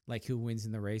you like who wins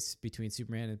in the race between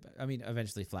Superman and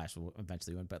eventually Flash will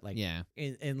eventually win, but like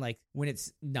and like when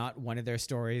it's not one of their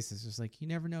stories, it's just like you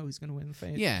never know who's going to win the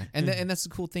fight. Yeah. And and that's the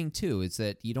cool thing too, is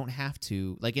that you don't have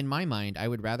to, like in my mind, I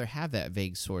would rather have that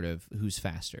vague sort of who's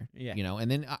faster. Yeah. And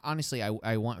then honestly,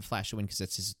 I want Flash to win because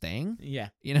that's his thing. Yeah.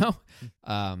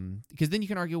 Because then you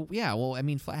can argue, yeah, well, I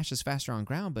mean, Flash is faster on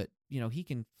ground, but he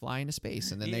can fly into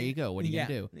space, and then there you go. What are you gonna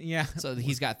do? Yeah. So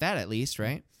he's got that at least,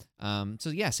 right? So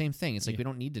yeah, same thing. It's like we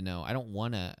don't need to know. I don't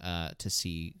want to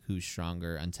see who's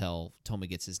stronger until Toma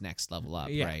gets his next level up,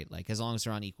 right? Like as long as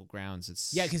they're on equal grounds,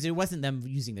 it's because it wasn't them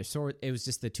using their sword. It was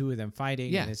just the two of them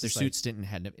fighting. Yeah, their suits didn't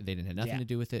have nothing to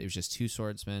do with it. It was just two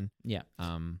swordsmen. Yeah.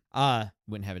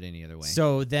 Wouldn't have it any other way.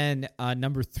 So then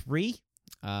number 3.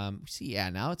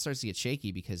 Now it starts to get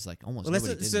shaky because like almost let's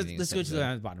nobody did anything. Let's go to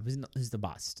the bottom. Who's the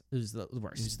boss? Who's the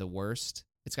worst? Who's the worst?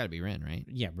 It's got to be Ren, right?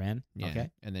 Yeah, Ren. Yeah. Okay.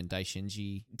 And then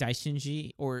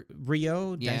Daishinji or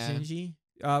Rio. Yeah. Daishinji.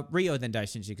 Rio then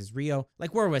Daishinji because Rio,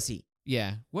 like, where was he?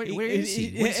 Yeah. Where is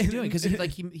he? What's he doing? Because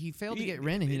like he failed to get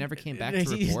Ren and he never came back to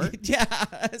report. Yeah.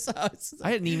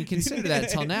 I didn't even consider that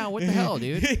until now. What the hell,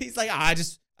 dude? He's like,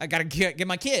 I gotta get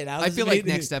my kid. I feel like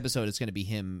next episode it's going to be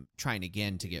him trying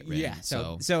again to get Ren. Yeah,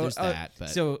 so there's that. But.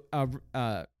 So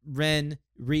Ren,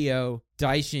 Rio,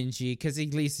 Daishinji, because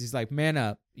at least he's like, man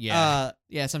up. Yeah,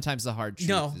 sometimes the hard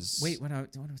truth is... wait, what am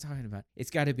I talking about?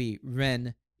 It's got to be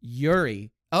Ren,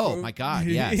 Yuri. Oh my God!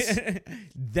 Yes.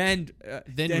 then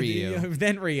Rio.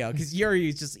 Then Rio, because Yuri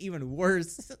is just even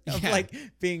worse. Of like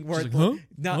being worth.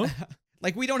 Like,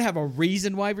 Like, we don't have a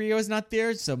reason why Rio is not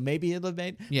there, so maybe it'll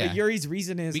be. Yeah. But Yuri's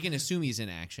reason is... We can assume he's in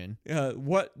action.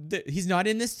 He's not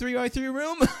in this 3x3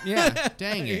 room? Yeah,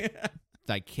 dang it.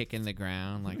 Like, kicking the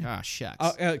ground, like, shucks.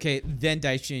 Oh, okay, then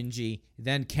Daishinji,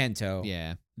 then Kento.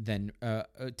 Yeah. Then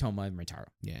Toma and Rintaro.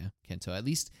 Yeah, Kento.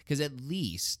 Because at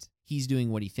least he's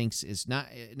doing what he thinks is not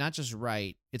just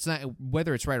right. It's not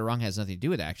whether it's right or wrong has nothing to do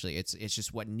with it, actually. It's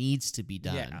just what needs to be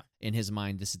done. Yeah. In his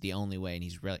mind, this is the only way, and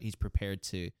he's prepared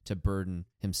to burden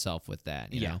himself with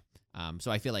that. You know.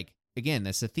 So I feel like, again,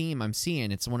 that's the theme I'm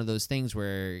seeing. It's one of those things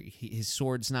where his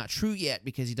sword's not true yet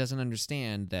because he doesn't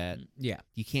understand that. Yeah.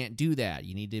 You can't do that.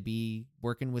 You need to be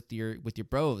working with your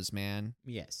bros, man.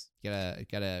 Yes.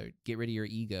 Gotta get rid of your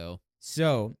ego.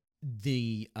 So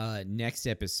the next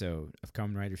episode of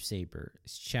Kamen Rider Saber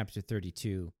is chapter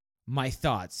 32. My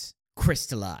thoughts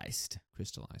crystallized.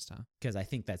 Crystallized, huh? Because I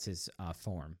think that's his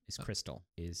form. His crystal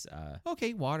is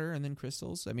okay. Water and then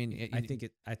crystals. I mean, I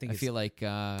feel like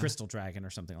Crystal Dragon or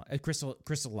something like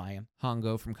Crystal Lion.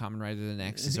 Hongo from Kamen Rider the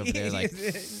Next is over there like,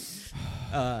 yes,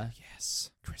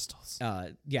 crystals.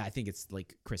 Yeah, I think it's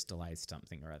like crystallized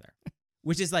something or other,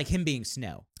 which is like him being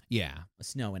snow. Yeah,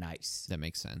 snow and ice. That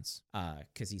makes sense.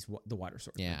 Because he's the water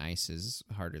source. Yeah, ice is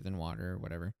harder than water or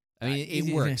whatever. I mean,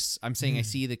 it works. I'm saying I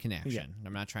see the connection. Yeah.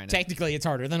 I'm not trying to... Technically, it's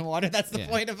harder than water. That's the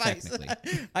point of ice.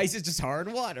 Ice is just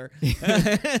hard water.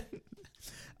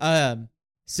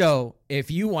 So if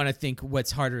you want to think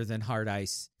what's harder than hard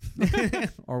ice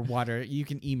or water, you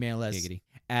can email us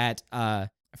at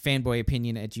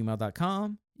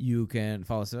fanboyopinion@gmail.com. You can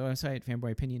follow us on the website,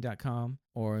 fanboyopinion.com,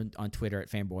 or on Twitter at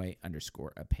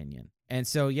fanboy_opinion. And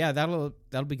so, yeah, that'll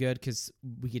be good because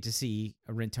we get to see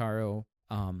Rintaro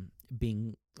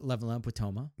being leveling up with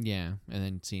Toma. Yeah, and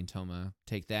then seeing Toma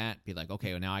take that, be like,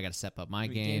 okay, well now I got to step up my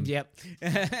game. Yep.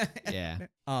 Yeah.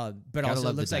 But also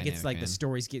it looks like it's like the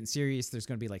story's getting serious. There's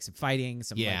going to be like some fighting.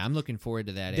 I'm looking forward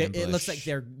to that. It looks like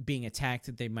they're being attacked.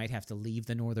 That they might have to leave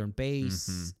the northern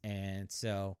base, and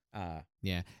so.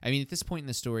 Yeah, I mean, at this point in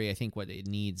the story, I think what it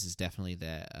needs is definitely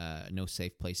the no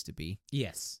safe place to be.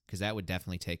 Yes, because that would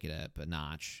definitely take it up a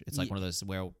notch. It's like one of those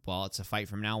where, well, it's a fight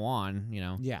from now on. You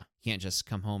know, yeah, you can't just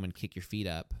come home and kick your feet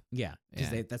up. Yeah,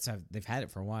 because that's how they've had it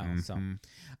for a while. So,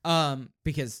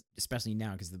 because especially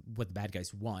now, because what the bad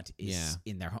guys want is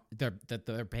in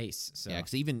their base. So yeah,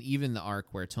 because even the arc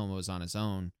where Toma was on his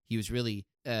own, he was really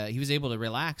he was able to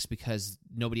relax because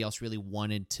nobody else really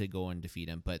wanted to go and defeat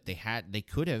him. But they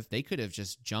could have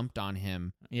just jumped on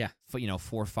him. Yeah,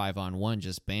 4-5-on-1,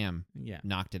 just bam,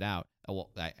 knocked it out. Well,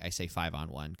 I say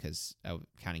 5-on-1 because I'm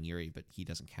counting Yuri, but he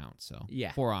doesn't count. So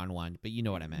 4-on-1, but you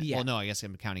know what I meant. Yeah. Well, no, I guess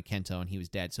I'm counting Kento, and he was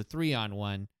dead. So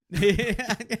 3-on-1.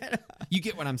 You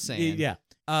get what I'm saying. Yeah.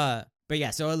 But yeah,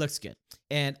 so it looks good.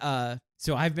 And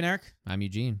so I've been Eric. I'm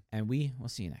Eugene. And we will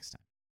see you next time.